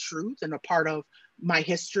part of the truth and a part of my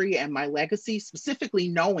history and my legacy, specifically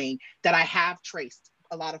knowing that I have traced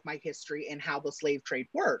a lot of my history and how the slave trade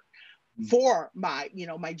worked. for my,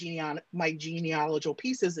 my genealogical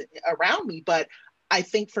pieces around me. But I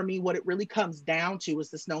think for me, what it really comes down to is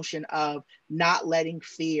this notion of not letting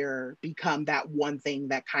fear become that one thing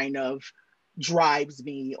that kind of drives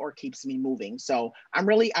me or keeps me moving. So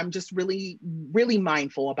I'm just really, really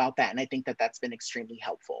mindful about that. And I think that that's been extremely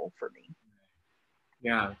helpful for me.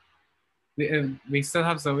 Yeah. We still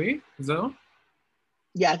have Zoe? Zoe?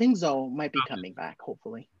 Yeah, I think Zoe might be coming back,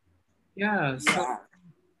 hopefully. Yeah, so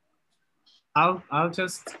I'll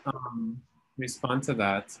just respond to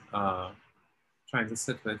that, trying to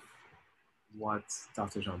sit with what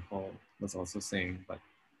Dr. Jean-Paul was also saying. But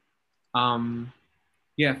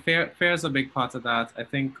yeah, fear is a big part of that. I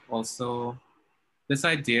think also this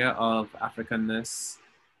idea of Africanness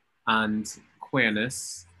and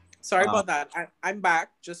queerness. Sorry about that. I'm back.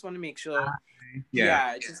 Just want to make sure.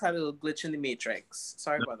 Yeah, I just had a little glitch in the matrix.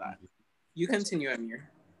 Sorry about that. You continue, Amir.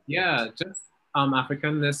 Yeah, just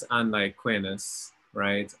Africanness and like queerness,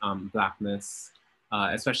 right? Blackness,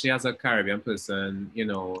 especially as a Caribbean person,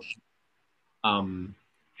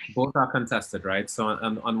 both are contested, right? So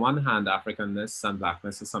on one hand, Africanness and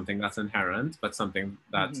Blackness is something that's inherent, but something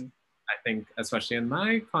that I think, especially in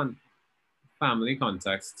my family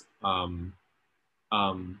context, some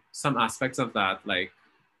aspects of that like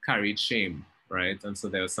carried shame, right? And so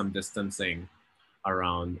there was some distancing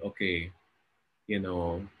around, okay,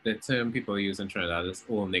 the term people use in Trinidad is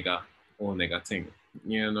old nigga thing.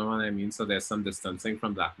 You know what I mean? So there's some distancing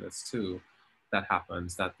from Blackness too that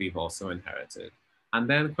happens that we've also inherited. And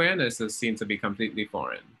then queerness is seen to be completely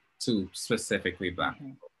foreign to specifically Black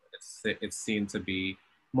people. It's seen to be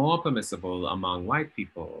more permissible among white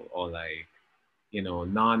people or like,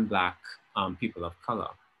 non-Black people of color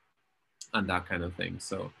and that kind of thing.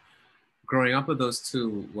 So growing up with those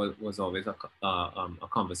two was always a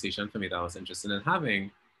conversation for me that I was interested in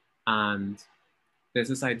having. And there's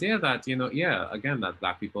this idea that, again, that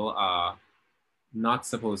Black people are not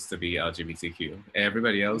supposed to be LGBTQ.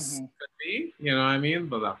 Everybody else could be, you know what I mean?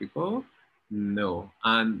 But Black people, no.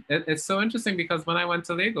 And it's so interesting because when I went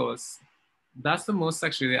to Lagos, that's the most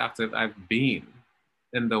sexually active I've been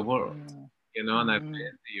in the world, and I've been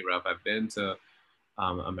to Europe, I've been to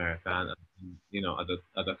America and,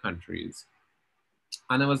 other countries.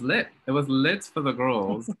 And it was lit. It was lit for the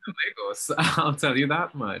girls in Lagos. I'll tell you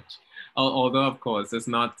that much. Although, of course, it's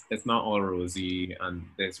not all rosy, and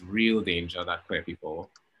there's real danger that queer people.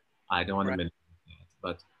 I don't want to minimize that,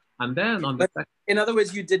 but and then on the in other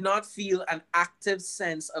words, you did not feel an active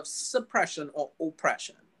sense of suppression or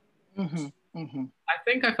oppression. I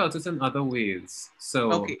think I felt it in other ways.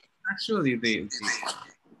 So actually,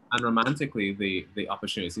 and romantically, the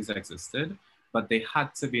opportunities existed, but they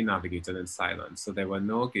had to be navigated in silence. So there were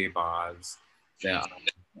no gay bars. The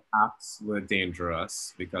apps were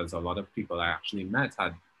dangerous because a lot of people I actually met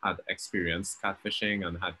had experienced catfishing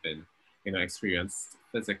and had been, experienced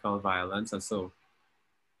physical violence. And so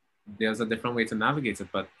there's a different way to navigate it,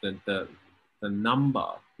 but the number,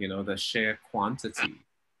 the sheer quantity,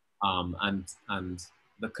 and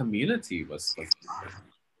the community was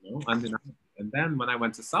undeniable. And then when I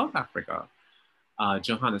went to South Africa,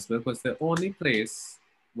 Johannesburg was the only place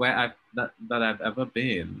where I've ever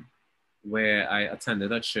been where I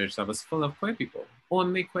attended a church that was full of queer people,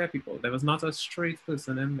 only queer people. There was not a straight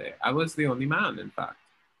person in there. I was the only man, in fact,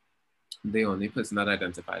 the only person that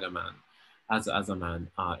identified a man as a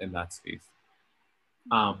man in that space.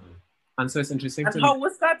 And so it's interesting to me. How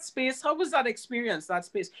was that space? How was that experience, that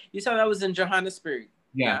space? You said that was in Johannesburg.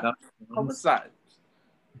 Yeah. How was that?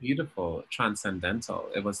 Beautiful, transcendental.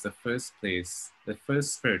 It was the first place, the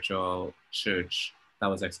first spiritual church that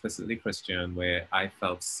was explicitly Christian, where I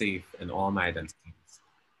felt safe in all my identities,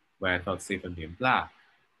 where I felt safe in being Black,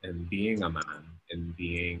 in being a man, in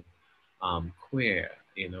being queer,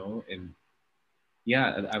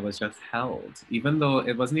 I was just held, even though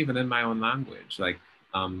it wasn't even in my own language. Like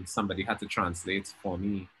somebody had to translate for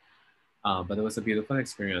me, but it was a beautiful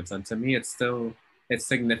experience. And to me, it's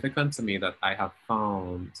significant to me that I have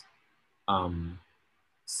found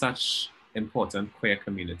such important queer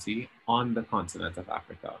community on the continent of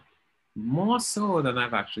Africa, more so than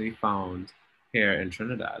I've actually found here in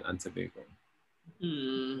Trinidad and Tobago.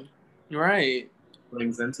 Right.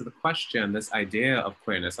 Brings into the question this idea of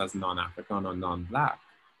queerness as non-African or non-Black,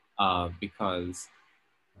 because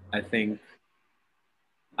I think,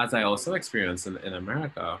 as I also experienced in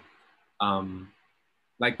America,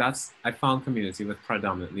 I found community with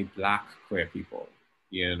predominantly Black queer people,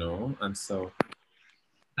 and so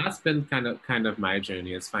that's been kind of my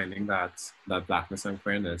journey, is finding that Blackness and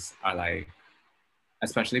queerness are like,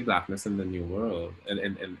 especially Blackness in the New World, in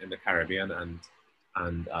the Caribbean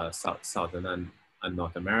and southern and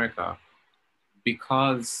North America,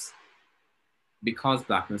 because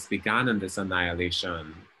Blackness began in this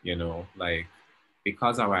annihilation, you know, like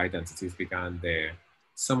because our identities began there,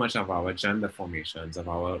 so much of our gender formations, of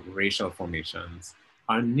our racial formations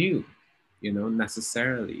are new, you know,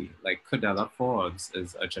 necessarily. Like Cordella Forbes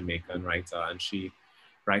is a Jamaican writer, and she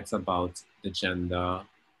writes about the gender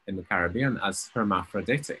in the Caribbean as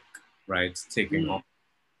hermaphroditic, right? Taking on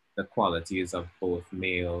the qualities of both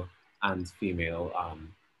male and female,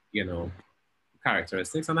 you know,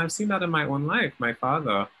 characteristics. And I've seen that in my own life. My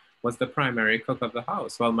father was the primary cook of the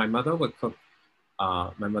house. Well, my mother would cook.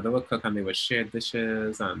 And they would share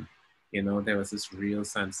dishes, and you know, there was this real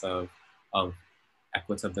sense of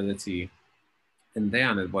equitability in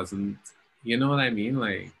there, and it wasn't. You know what I mean?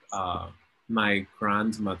 Like my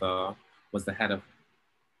grandmother was the head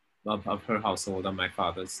of her household on my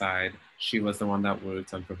father's side. She was the one that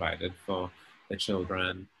worked and provided for the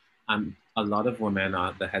children. And a lot of women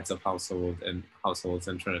are the heads of households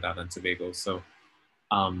in Trinidad and Tobago. So,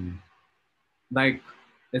 like,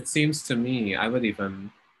 it seems to me, I would even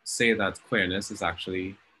say that queerness is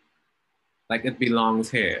actually, like, it belongs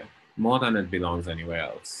here more than it belongs anywhere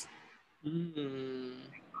else.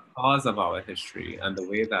 Because of our history and the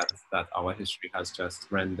way that our history has just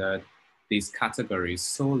rendered these categories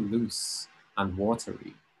so loose and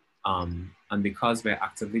watery. And because we're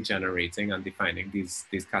actively generating and defining these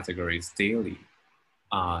categories daily,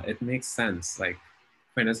 it makes sense. Like,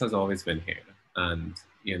 queerness has always been here. And,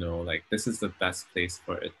 you know, like, this is the best place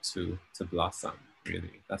for it to blossom,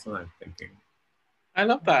 really. That's what I'm thinking. I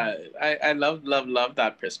love that. I love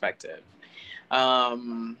that perspective.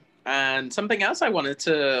 And something else I wanted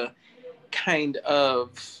to kind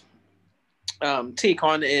of take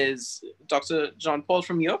on is, Dr. John Paul,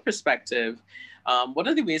 from your perspective, what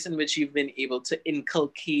are the ways in which you've been able to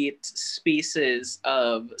inculcate spaces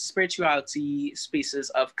of spirituality, spaces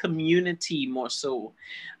of community more so,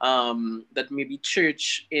 that maybe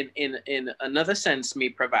church in another sense may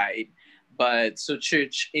provide, but so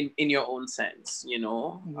church in your own sense, you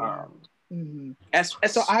know? Yeah.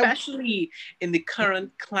 Especially in the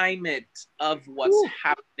current climate of what's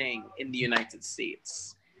happening in the United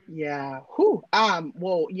States. Yeah.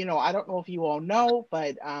 Well, you know, I don't know if you all know,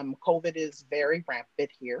 but COVID is very rampant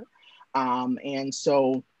here. And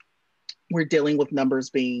so we're dealing with numbers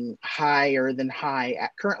being higher than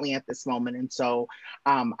currently at this moment. And so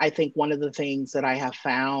I think one of the things that I have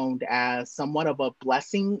found as somewhat of a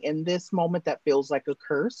blessing in this moment that feels like a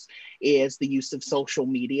curse is the use of social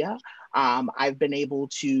media. I've been able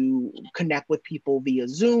to connect with people via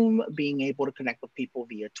Zoom, being able to connect with people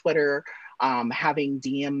via Twitter, having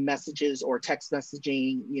DM messages or text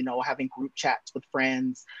messaging, you know, having group chats with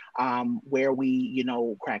friends where we, you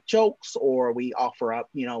know, crack jokes or we offer up,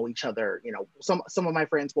 you know, each other, you know, some of my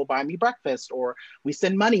friends will buy me breakfast or we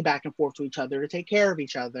send money back and forth to each other to take care of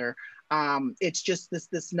each other. It's just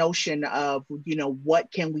this notion of, you know,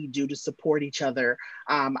 what can we do to support each other?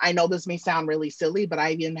 I know this may sound really silly, but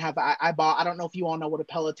I don't know if you all know what a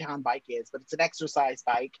Peloton bike is, but it's an exercise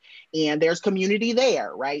bike and there's community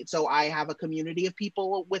there, right? So I have a community of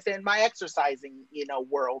people within my exercising, you know,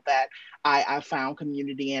 world that I found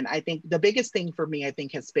community in. I think the biggest thing for me, I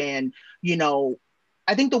think, has been, you know,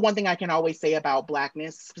 I think the one thing I can always say about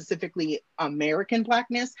Blackness, specifically American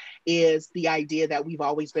Blackness, is the idea that we've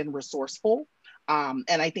always been resourceful. And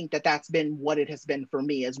I think that that's been what it has been for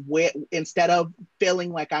me, is instead of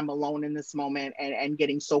feeling like I'm alone in this moment and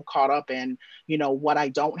getting so caught up in, you know, what I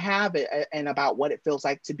don't have and about what it feels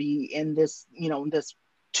like to be in this, you know, this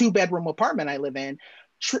 2-bedroom apartment I live in,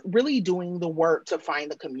 really doing the work to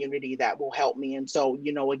find the community that will help me. And so,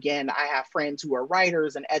 you know, again, I have friends who are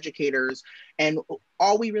writers and educators, and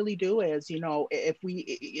all we really do is, you know,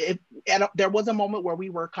 there was a moment where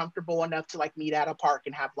we were comfortable enough to like meet at a park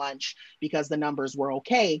and have lunch because the numbers were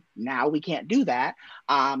okay. Now we can't do that.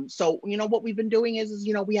 So, you know, what we've been doing is,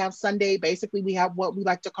 you know, we have Sunday, basically we have what we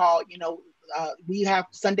like to call, you know, we have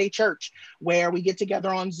Sunday church where we get together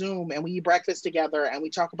on Zoom and we eat breakfast together and we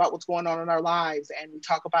talk about what's going on in our lives and we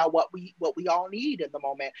talk about what we all need in the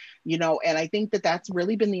moment, you know. And I think that that's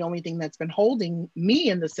really been the only thing that's been holding me,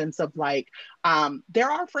 in the sense of like,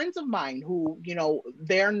 there are friends of mine who, you know,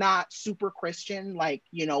 they're not super Christian, like,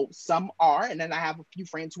 you know, some are, and then I have a few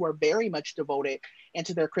friends who are very much devoted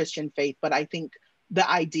into their Christian faith. But I think the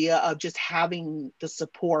idea of just having the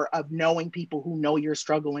support of knowing people who know your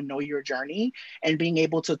struggle and know your journey and being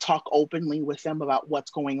able to talk openly with them about what's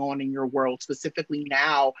going on in your world, specifically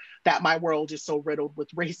now that my world is so riddled with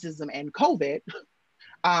racism and COVID,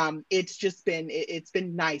 it's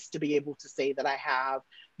been nice to be able to say that I have,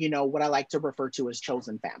 you know, what I like to refer to as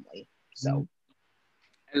chosen family. So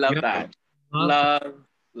I love that. Love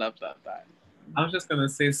that. I was just gonna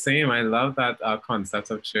say same. I love that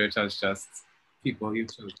concept of church as just people you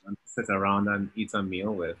choose to sit around and eat a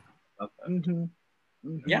meal with. I love that. Mm-hmm.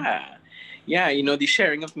 Mm-hmm. Yeah, you know, the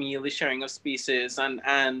sharing of meal, the sharing of spaces,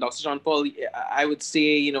 and Dr. John Paul, I would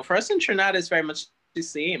say, you know, for us in Trinidad is very much the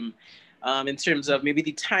same. In terms of maybe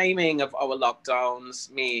the timing of our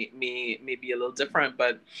lockdowns may be a little different,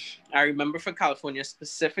 but I remember for California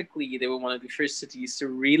specifically, they were one of the first cities to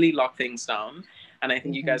really lock things down, and I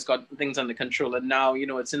think you guys got things under control. And now, you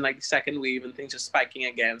know, it's in like the second wave, and things are spiking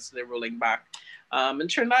again, so they're rolling back. In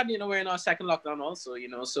Trinidad, you know, we're in our second lockdown also, you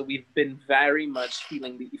know, so we've been very much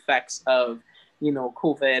feeling the effects of, you know,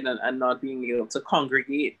 COVID and not being able to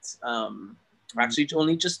congregate. Actually,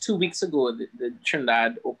 only just 2 weeks ago, the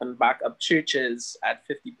Trinidad opened back up churches at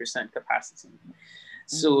 50% capacity.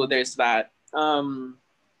 So there's that.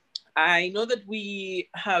 I know that we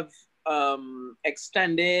have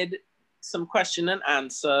extended some question and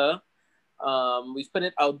answer. We've put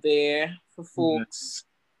it out there for folks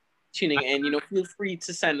tuning in. You know, feel free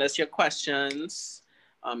to send us your questions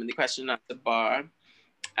in the question and answer bar.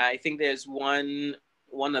 I think there's one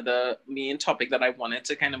other main topic that I wanted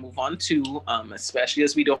to kind of move on to, especially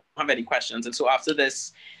as we don't have any questions. And so after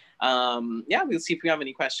this, we'll see if we have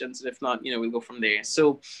any questions. If not, you know, we'll go from there.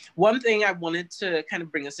 So one thing I wanted to kind of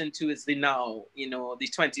bring us into is the now, you know, the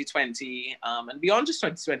 2020 and beyond just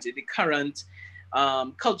 2020, the current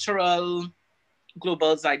cultural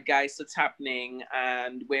global zeitgeist that's happening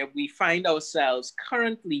and where we find ourselves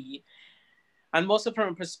currently, and mostly from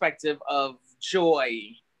a perspective of joy,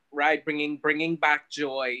 right? Bringing back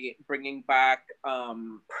joy, bringing back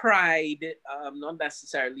pride, not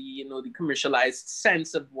necessarily, you know, the commercialized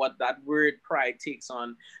sense of what that word pride takes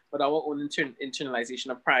on, but our own internalization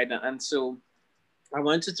of pride. And so I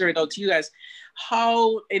wanted to throw it out to you guys.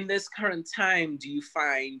 How, in this current time, do you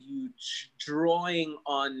find you drawing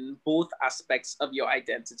on both aspects of your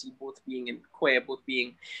identity, both being in queer, both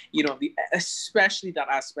being, you know, especially that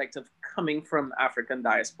aspect of coming from African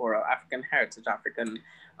diaspora, African heritage, African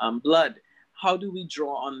blood? How do we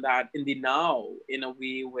draw on that in the now in a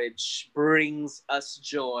way which brings us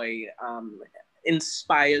joy,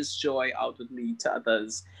 inspires joy outwardly to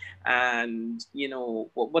others, and you know,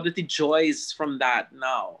 what are the joys from that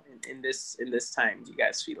now in this time? Do you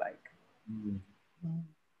guys feel like?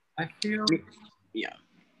 I feel yeah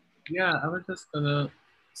I was just gonna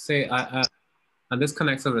say I and this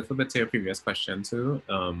connects a little bit to your previous question too.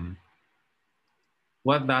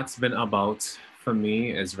 What that's been about for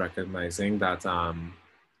me is recognizing that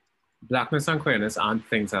Blackness and queerness aren't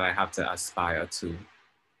things that I have to aspire to.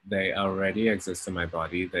 They already exist in my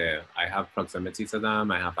body. I have proximity to them,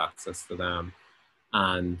 I have access to them,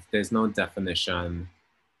 and there's no definition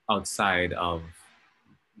outside of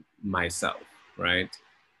myself, right?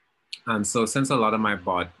 And so since a lot of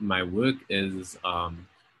my work is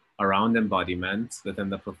around embodiment within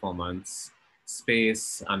the performance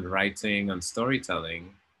space and writing and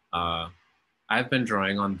storytelling, I've been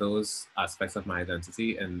drawing on those aspects of my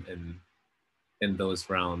identity in those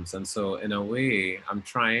realms. And so in a way,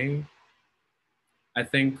 I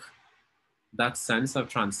think that sense of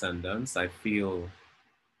transcendence I feel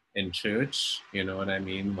in church, you know what I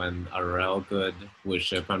mean? When a real good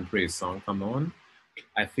worship and praise song come on,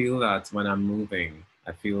 I feel that when I'm moving,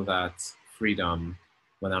 I feel that freedom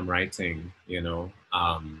when I'm writing, you know,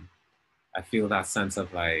 I feel that sense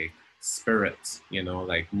of like spirit, you know,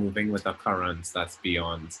 like moving with a current that's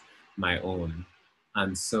beyond my own.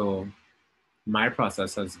 And so my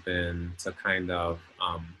process has been to kind of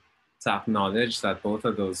to acknowledge that both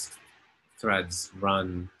of those threads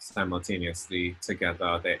run simultaneously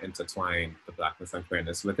together. They're intertwined, the blackness and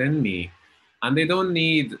queerness within me, and they don't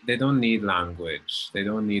need language. They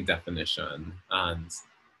don't need definition. And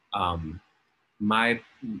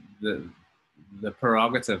the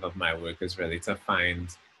prerogative of my work is really to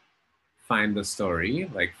find the story,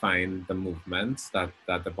 like find the movement that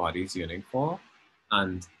the body's yearning for,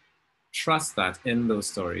 and trust that in those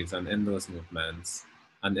stories and in those movements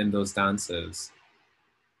and in those dances,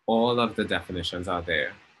 all of the definitions are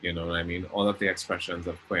there. You know what I mean? All of the expressions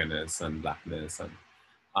of queerness and blackness and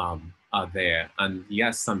are there. And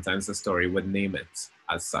yes, sometimes the story would name it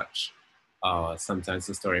as such. Sometimes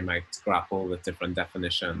the story might grapple with different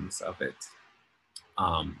definitions of it.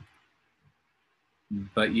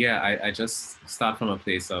 But yeah, I just start from a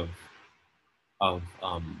place of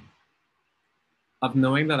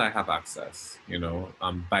knowing that I have access, you know,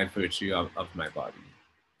 by virtue of my body.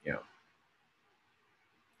 Yeah.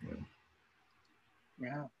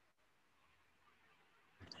 Yeah.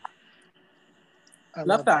 I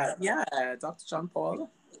love that. Yeah, Dr. John Paul.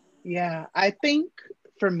 Yeah, I think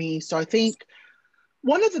for me. So I think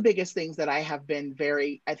one of the biggest things that I have been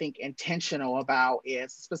very, I think, intentional about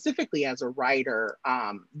is specifically as a writer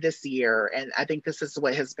this year, and I think this is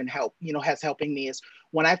what has been has helping me is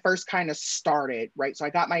when I first kind of started, right? So I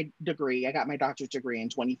got my doctorate degree in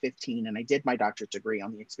 2015, and I did my doctorate degree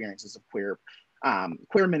on the experiences of queer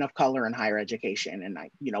men of color in higher education. And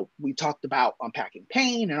we talked about unpacking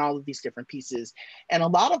pain and all of these different pieces. And a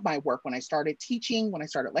lot of my work when I started teaching, when I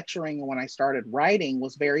started lecturing, and when I started writing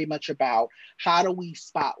was very much about how do we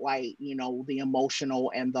spotlight, the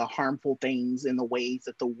emotional and the harmful things in the ways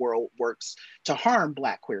that the world works to harm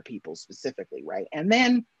Black queer people specifically, right? And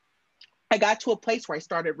then I got to a place where I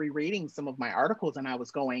started rereading some of my articles and I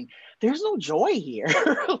was going, there's no joy here.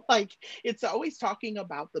 Like it's always talking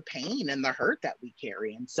about the pain and the hurt that we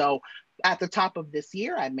carry. And so at the top of this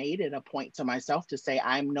year, I made it a point to myself to say,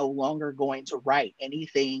 I'm no longer going to write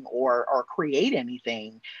anything or create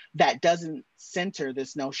anything that doesn't center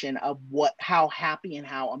this notion of how happy and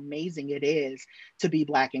how amazing it is to be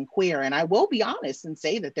Black and queer. And I will be honest and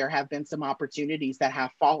say that there have been some opportunities that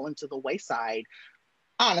have fallen to the wayside,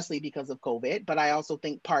 honestly, because of COVID. But I also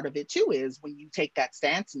think part of it too is when you take that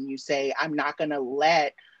stance and you say, I'm not going to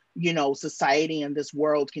let, society and this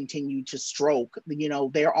world continue to stroke,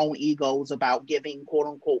 their own egos about giving quote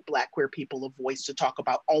unquote Black queer people a voice to talk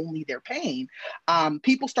about only their pain,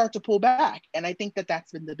 people start to pull back. And I think that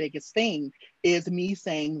that's been the biggest thing is me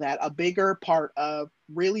saying that a bigger part of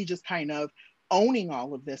really just kind of owning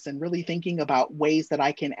all of this and really thinking about ways that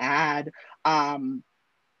I can add,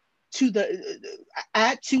 to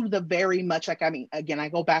the very much, like, I mean, again, I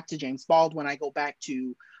go back to James Baldwin, I go back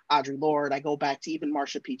to Audre Lorde, I go back to even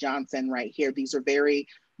Marsha P. Johnson right here. These are very,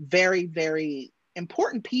 very, very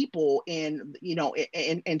important people in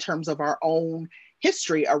terms of our own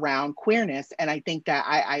history around queerness. And I think that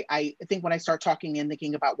I think when I start talking and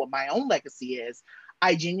thinking about what my own legacy is,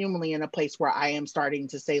 I genuinely in a place where I am starting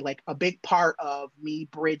to say, like, a big part of me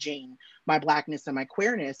bridging my Blackness and my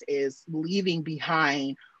queerness is leaving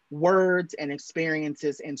behind words and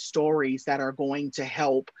experiences and stories that are going to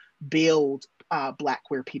help build Black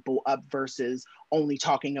queer people up versus only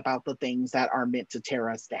talking about the things that are meant to tear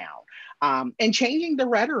us down. And changing the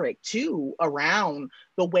rhetoric too around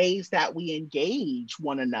the ways that we engage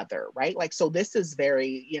one another, right? Like, so this is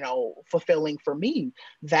very, fulfilling for me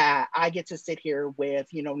that I get to sit here with,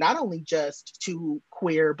 not only just two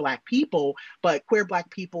queer Black people, but queer Black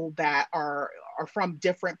people that are from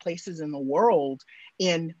different places in the world,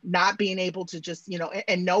 in not being able to just,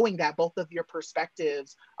 and knowing that both of your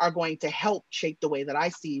perspectives are going to help shape the way that I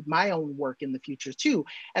see my own work in the future too.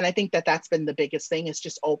 And I think that that's been the biggest thing, is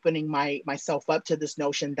just opening myself up to this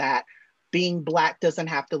notion that being Black doesn't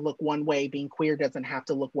have to look one way, being queer doesn't have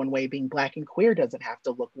to look one way, being Black and queer doesn't have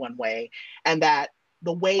to look one way. And that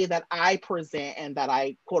the way that I present and that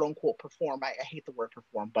I quote unquote perform, I hate the word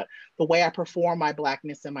perform, but the way I perform my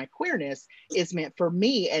Blackness and my queerness is meant for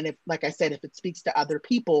me. And if, like I said, if it speaks to other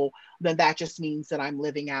people, then that just means that I'm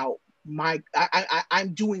living out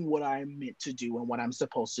I'm doing what I'm meant to do and what I'm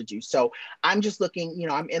supposed to do. So I'm just looking,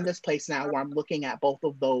 I'm in this place now where I'm looking at both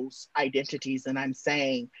of those identities and I'm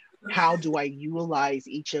saying, how do I utilize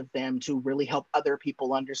each of them to really help other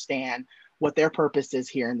people understand what their purpose is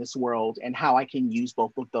here in this world, and how I can use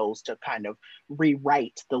both of those to kind of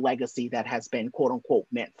rewrite the legacy that has been quote unquote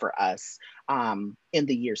meant for us in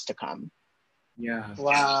the years to come. Yeah.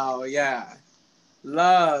 Wow. Yeah.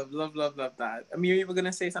 Love that. Amir, you were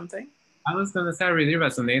gonna say something? I was gonna say I really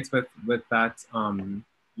resonate with that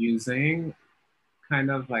using kind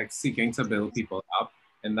of like seeking to build people up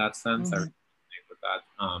in that sense. Mm-hmm. I resonate with that.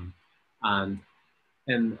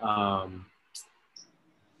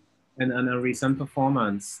 And in a recent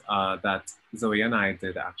performance that Zoe and I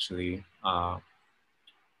did actually,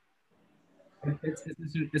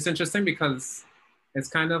 it's interesting because it's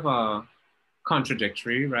kind of a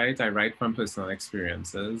contradictory, right? I write from personal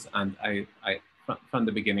experiences, and I from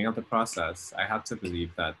the beginning of the process, I had to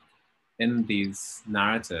believe that in these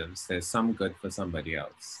narratives, there's some good for somebody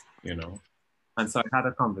else, And so I had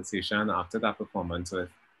a conversation after that performance with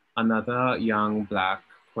another young Black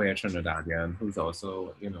queer Trinidadian who's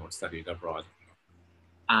also, studied abroad.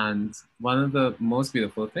 And one of the most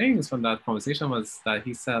beautiful things from that conversation was that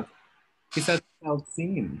he said he felt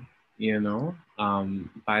seen,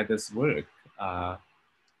 by this work.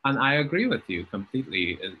 And I agree with you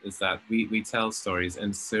completely, is that we tell stories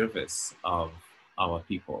in service of our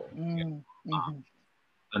people. Mm-hmm.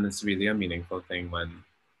 And it's really a meaningful thing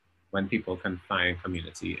when people can find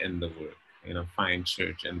community in the work, find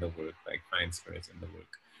church in the work, like find spirit in the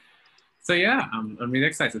work. So yeah, I'm really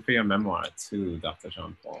excited for your memoir too, Dr.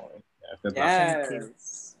 Jean Paul.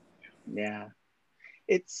 Yes. Yeah.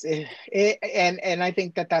 And I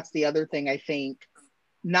think that that's the other thing. I think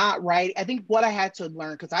not write. I think what I had to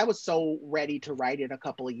learn, because I was so ready to write it a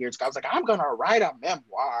couple of years ago. I was like, I'm gonna write a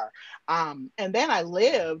memoir. And then I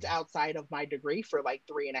lived outside of my degree for like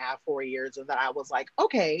 3.5, 4 years, and then I was like,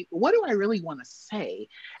 okay, what do I really want to say?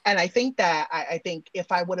 And I think that I think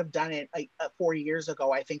if I would have done it like 4 years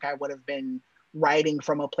ago, I think I would have been writing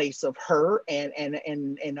from a place of hurt and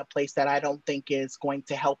a place that I don't think is going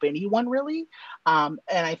to help anyone really. And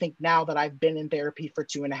I think now that I've been in therapy for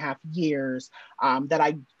 2.5 years, that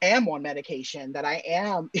I am on medication, that I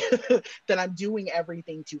am that I'm doing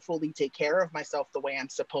everything to fully take care of myself the way I'm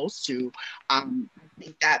supposed to. I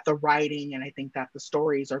think that the writing and I think that the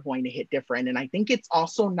stories are going to hit different. And I think it's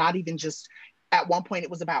also not even just, at one point it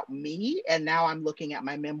was about me, and now I'm looking at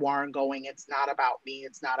my memoir and going, it's not about me,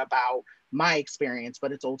 it's not about my experience,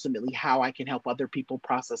 but it's ultimately how I can help other people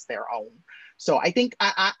process their own. So I think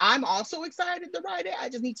I'm also excited to write it. I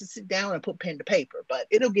just need to sit down and put pen to paper, but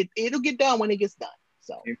it'll get done when it gets done.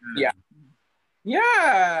 So yeah.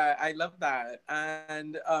 Yeah, I love that.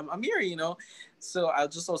 And Amir, so I'll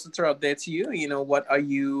just also throw out there to you, what are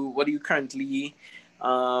you currently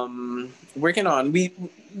working on?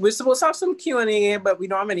 We're supposed to have some Q&A, but we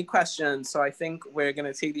don't have any questions. So I think we're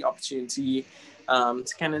going to take the opportunity to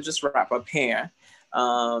kind of just wrap up here.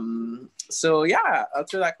 So yeah, I'll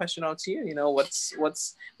throw that question out to you.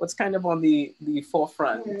 What's kind of on the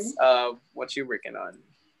forefront of what you're working on?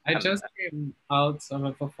 I just came out of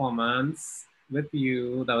a performance with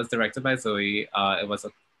you that was directed by Zoe. It was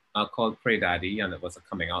called Pray Daddy, and it was a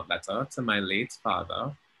coming out letter to my late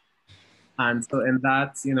father. And so in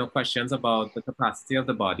that, questions about the capacity of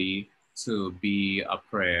the body to be a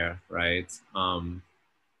prayer, right?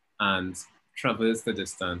 And traverse the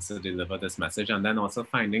distance to deliver this message, and then also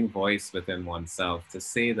finding voice within oneself to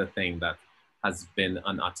say the thing that has been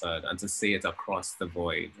unuttered and to say it across the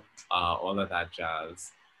void, all of that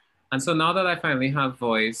jazz. And so now that I finally have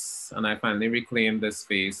voice and I finally reclaim this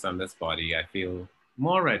space and this body, I feel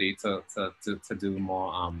more ready to do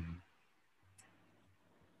more,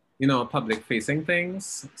 public facing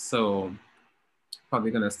things. So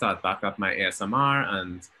probably gonna start back up my ASMR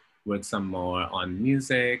and work some more on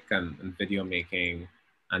music and video making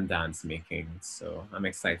and dance making. So I'm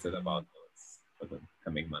excited about those for the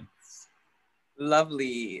coming months.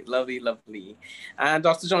 Lovely, lovely, lovely. And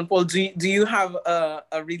Dr. John Paul, do you have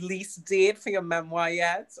a release date for your memoir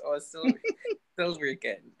yet, or still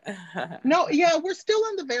working? No, yeah, we're still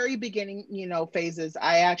in the very beginning, phases.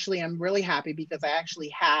 I actually am really happy because I actually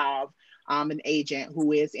have an agent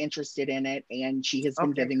who is interested in it, and she has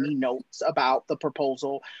been giving me notes about the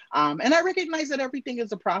proposal. And I recognize that everything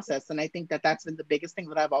is a process, and I think that that's been the biggest thing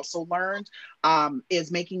that I've also learned,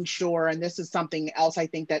 is making sure, and this is something else I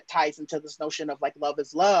think that ties into this notion of like love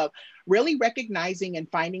is love, really recognizing and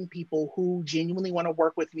finding people who genuinely want to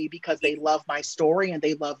work with me because they love my story and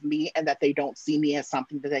they love me, and that they don't see me as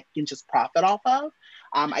something that they can just profit off of.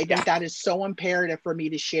 I think that is so imperative for me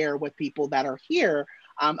to share with people that are here,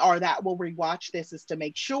 or that will rewatch this, is to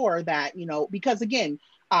make sure that, because again,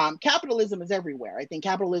 capitalism is everywhere. I think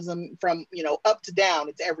capitalism from, up to down,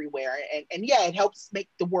 it's everywhere. And yeah, it helps make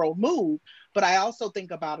the world move. But I also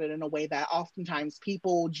think about it in a way that oftentimes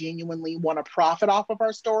people genuinely want to profit off of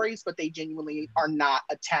our stories, but they genuinely are not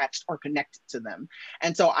attached or connected to them.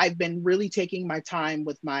 And so I've been really taking my time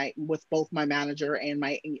with both my manager and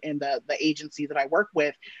the agency that I work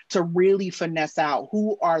with to really finesse out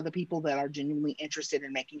who are the people that are genuinely interested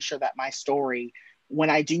in making sure that my story, when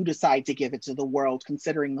I do decide to give it to the world,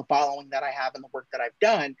 considering the following that I have and the work that I've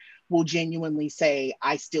done, will genuinely say,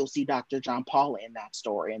 I still see Dr. John Paul in that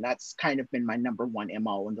story. And that's kind of been my number one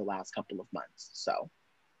MO in the last couple of months. So.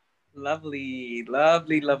 Lovely,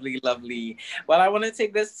 lovely, lovely, lovely. Well, I want to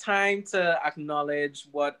take this time to acknowledge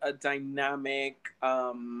what a dynamic,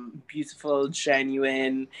 beautiful,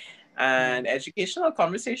 genuine, and educational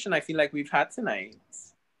conversation I feel like we've had tonight.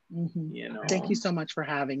 Mm-hmm. Thank you so much for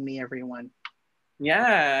having me, everyone.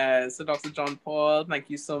 Yeah, so Dr. John Paul, thank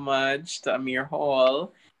you so much. To Amir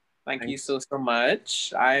Hall, thank you so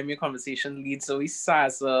much. I am your conversation lead, Zoe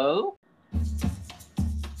Sazzle.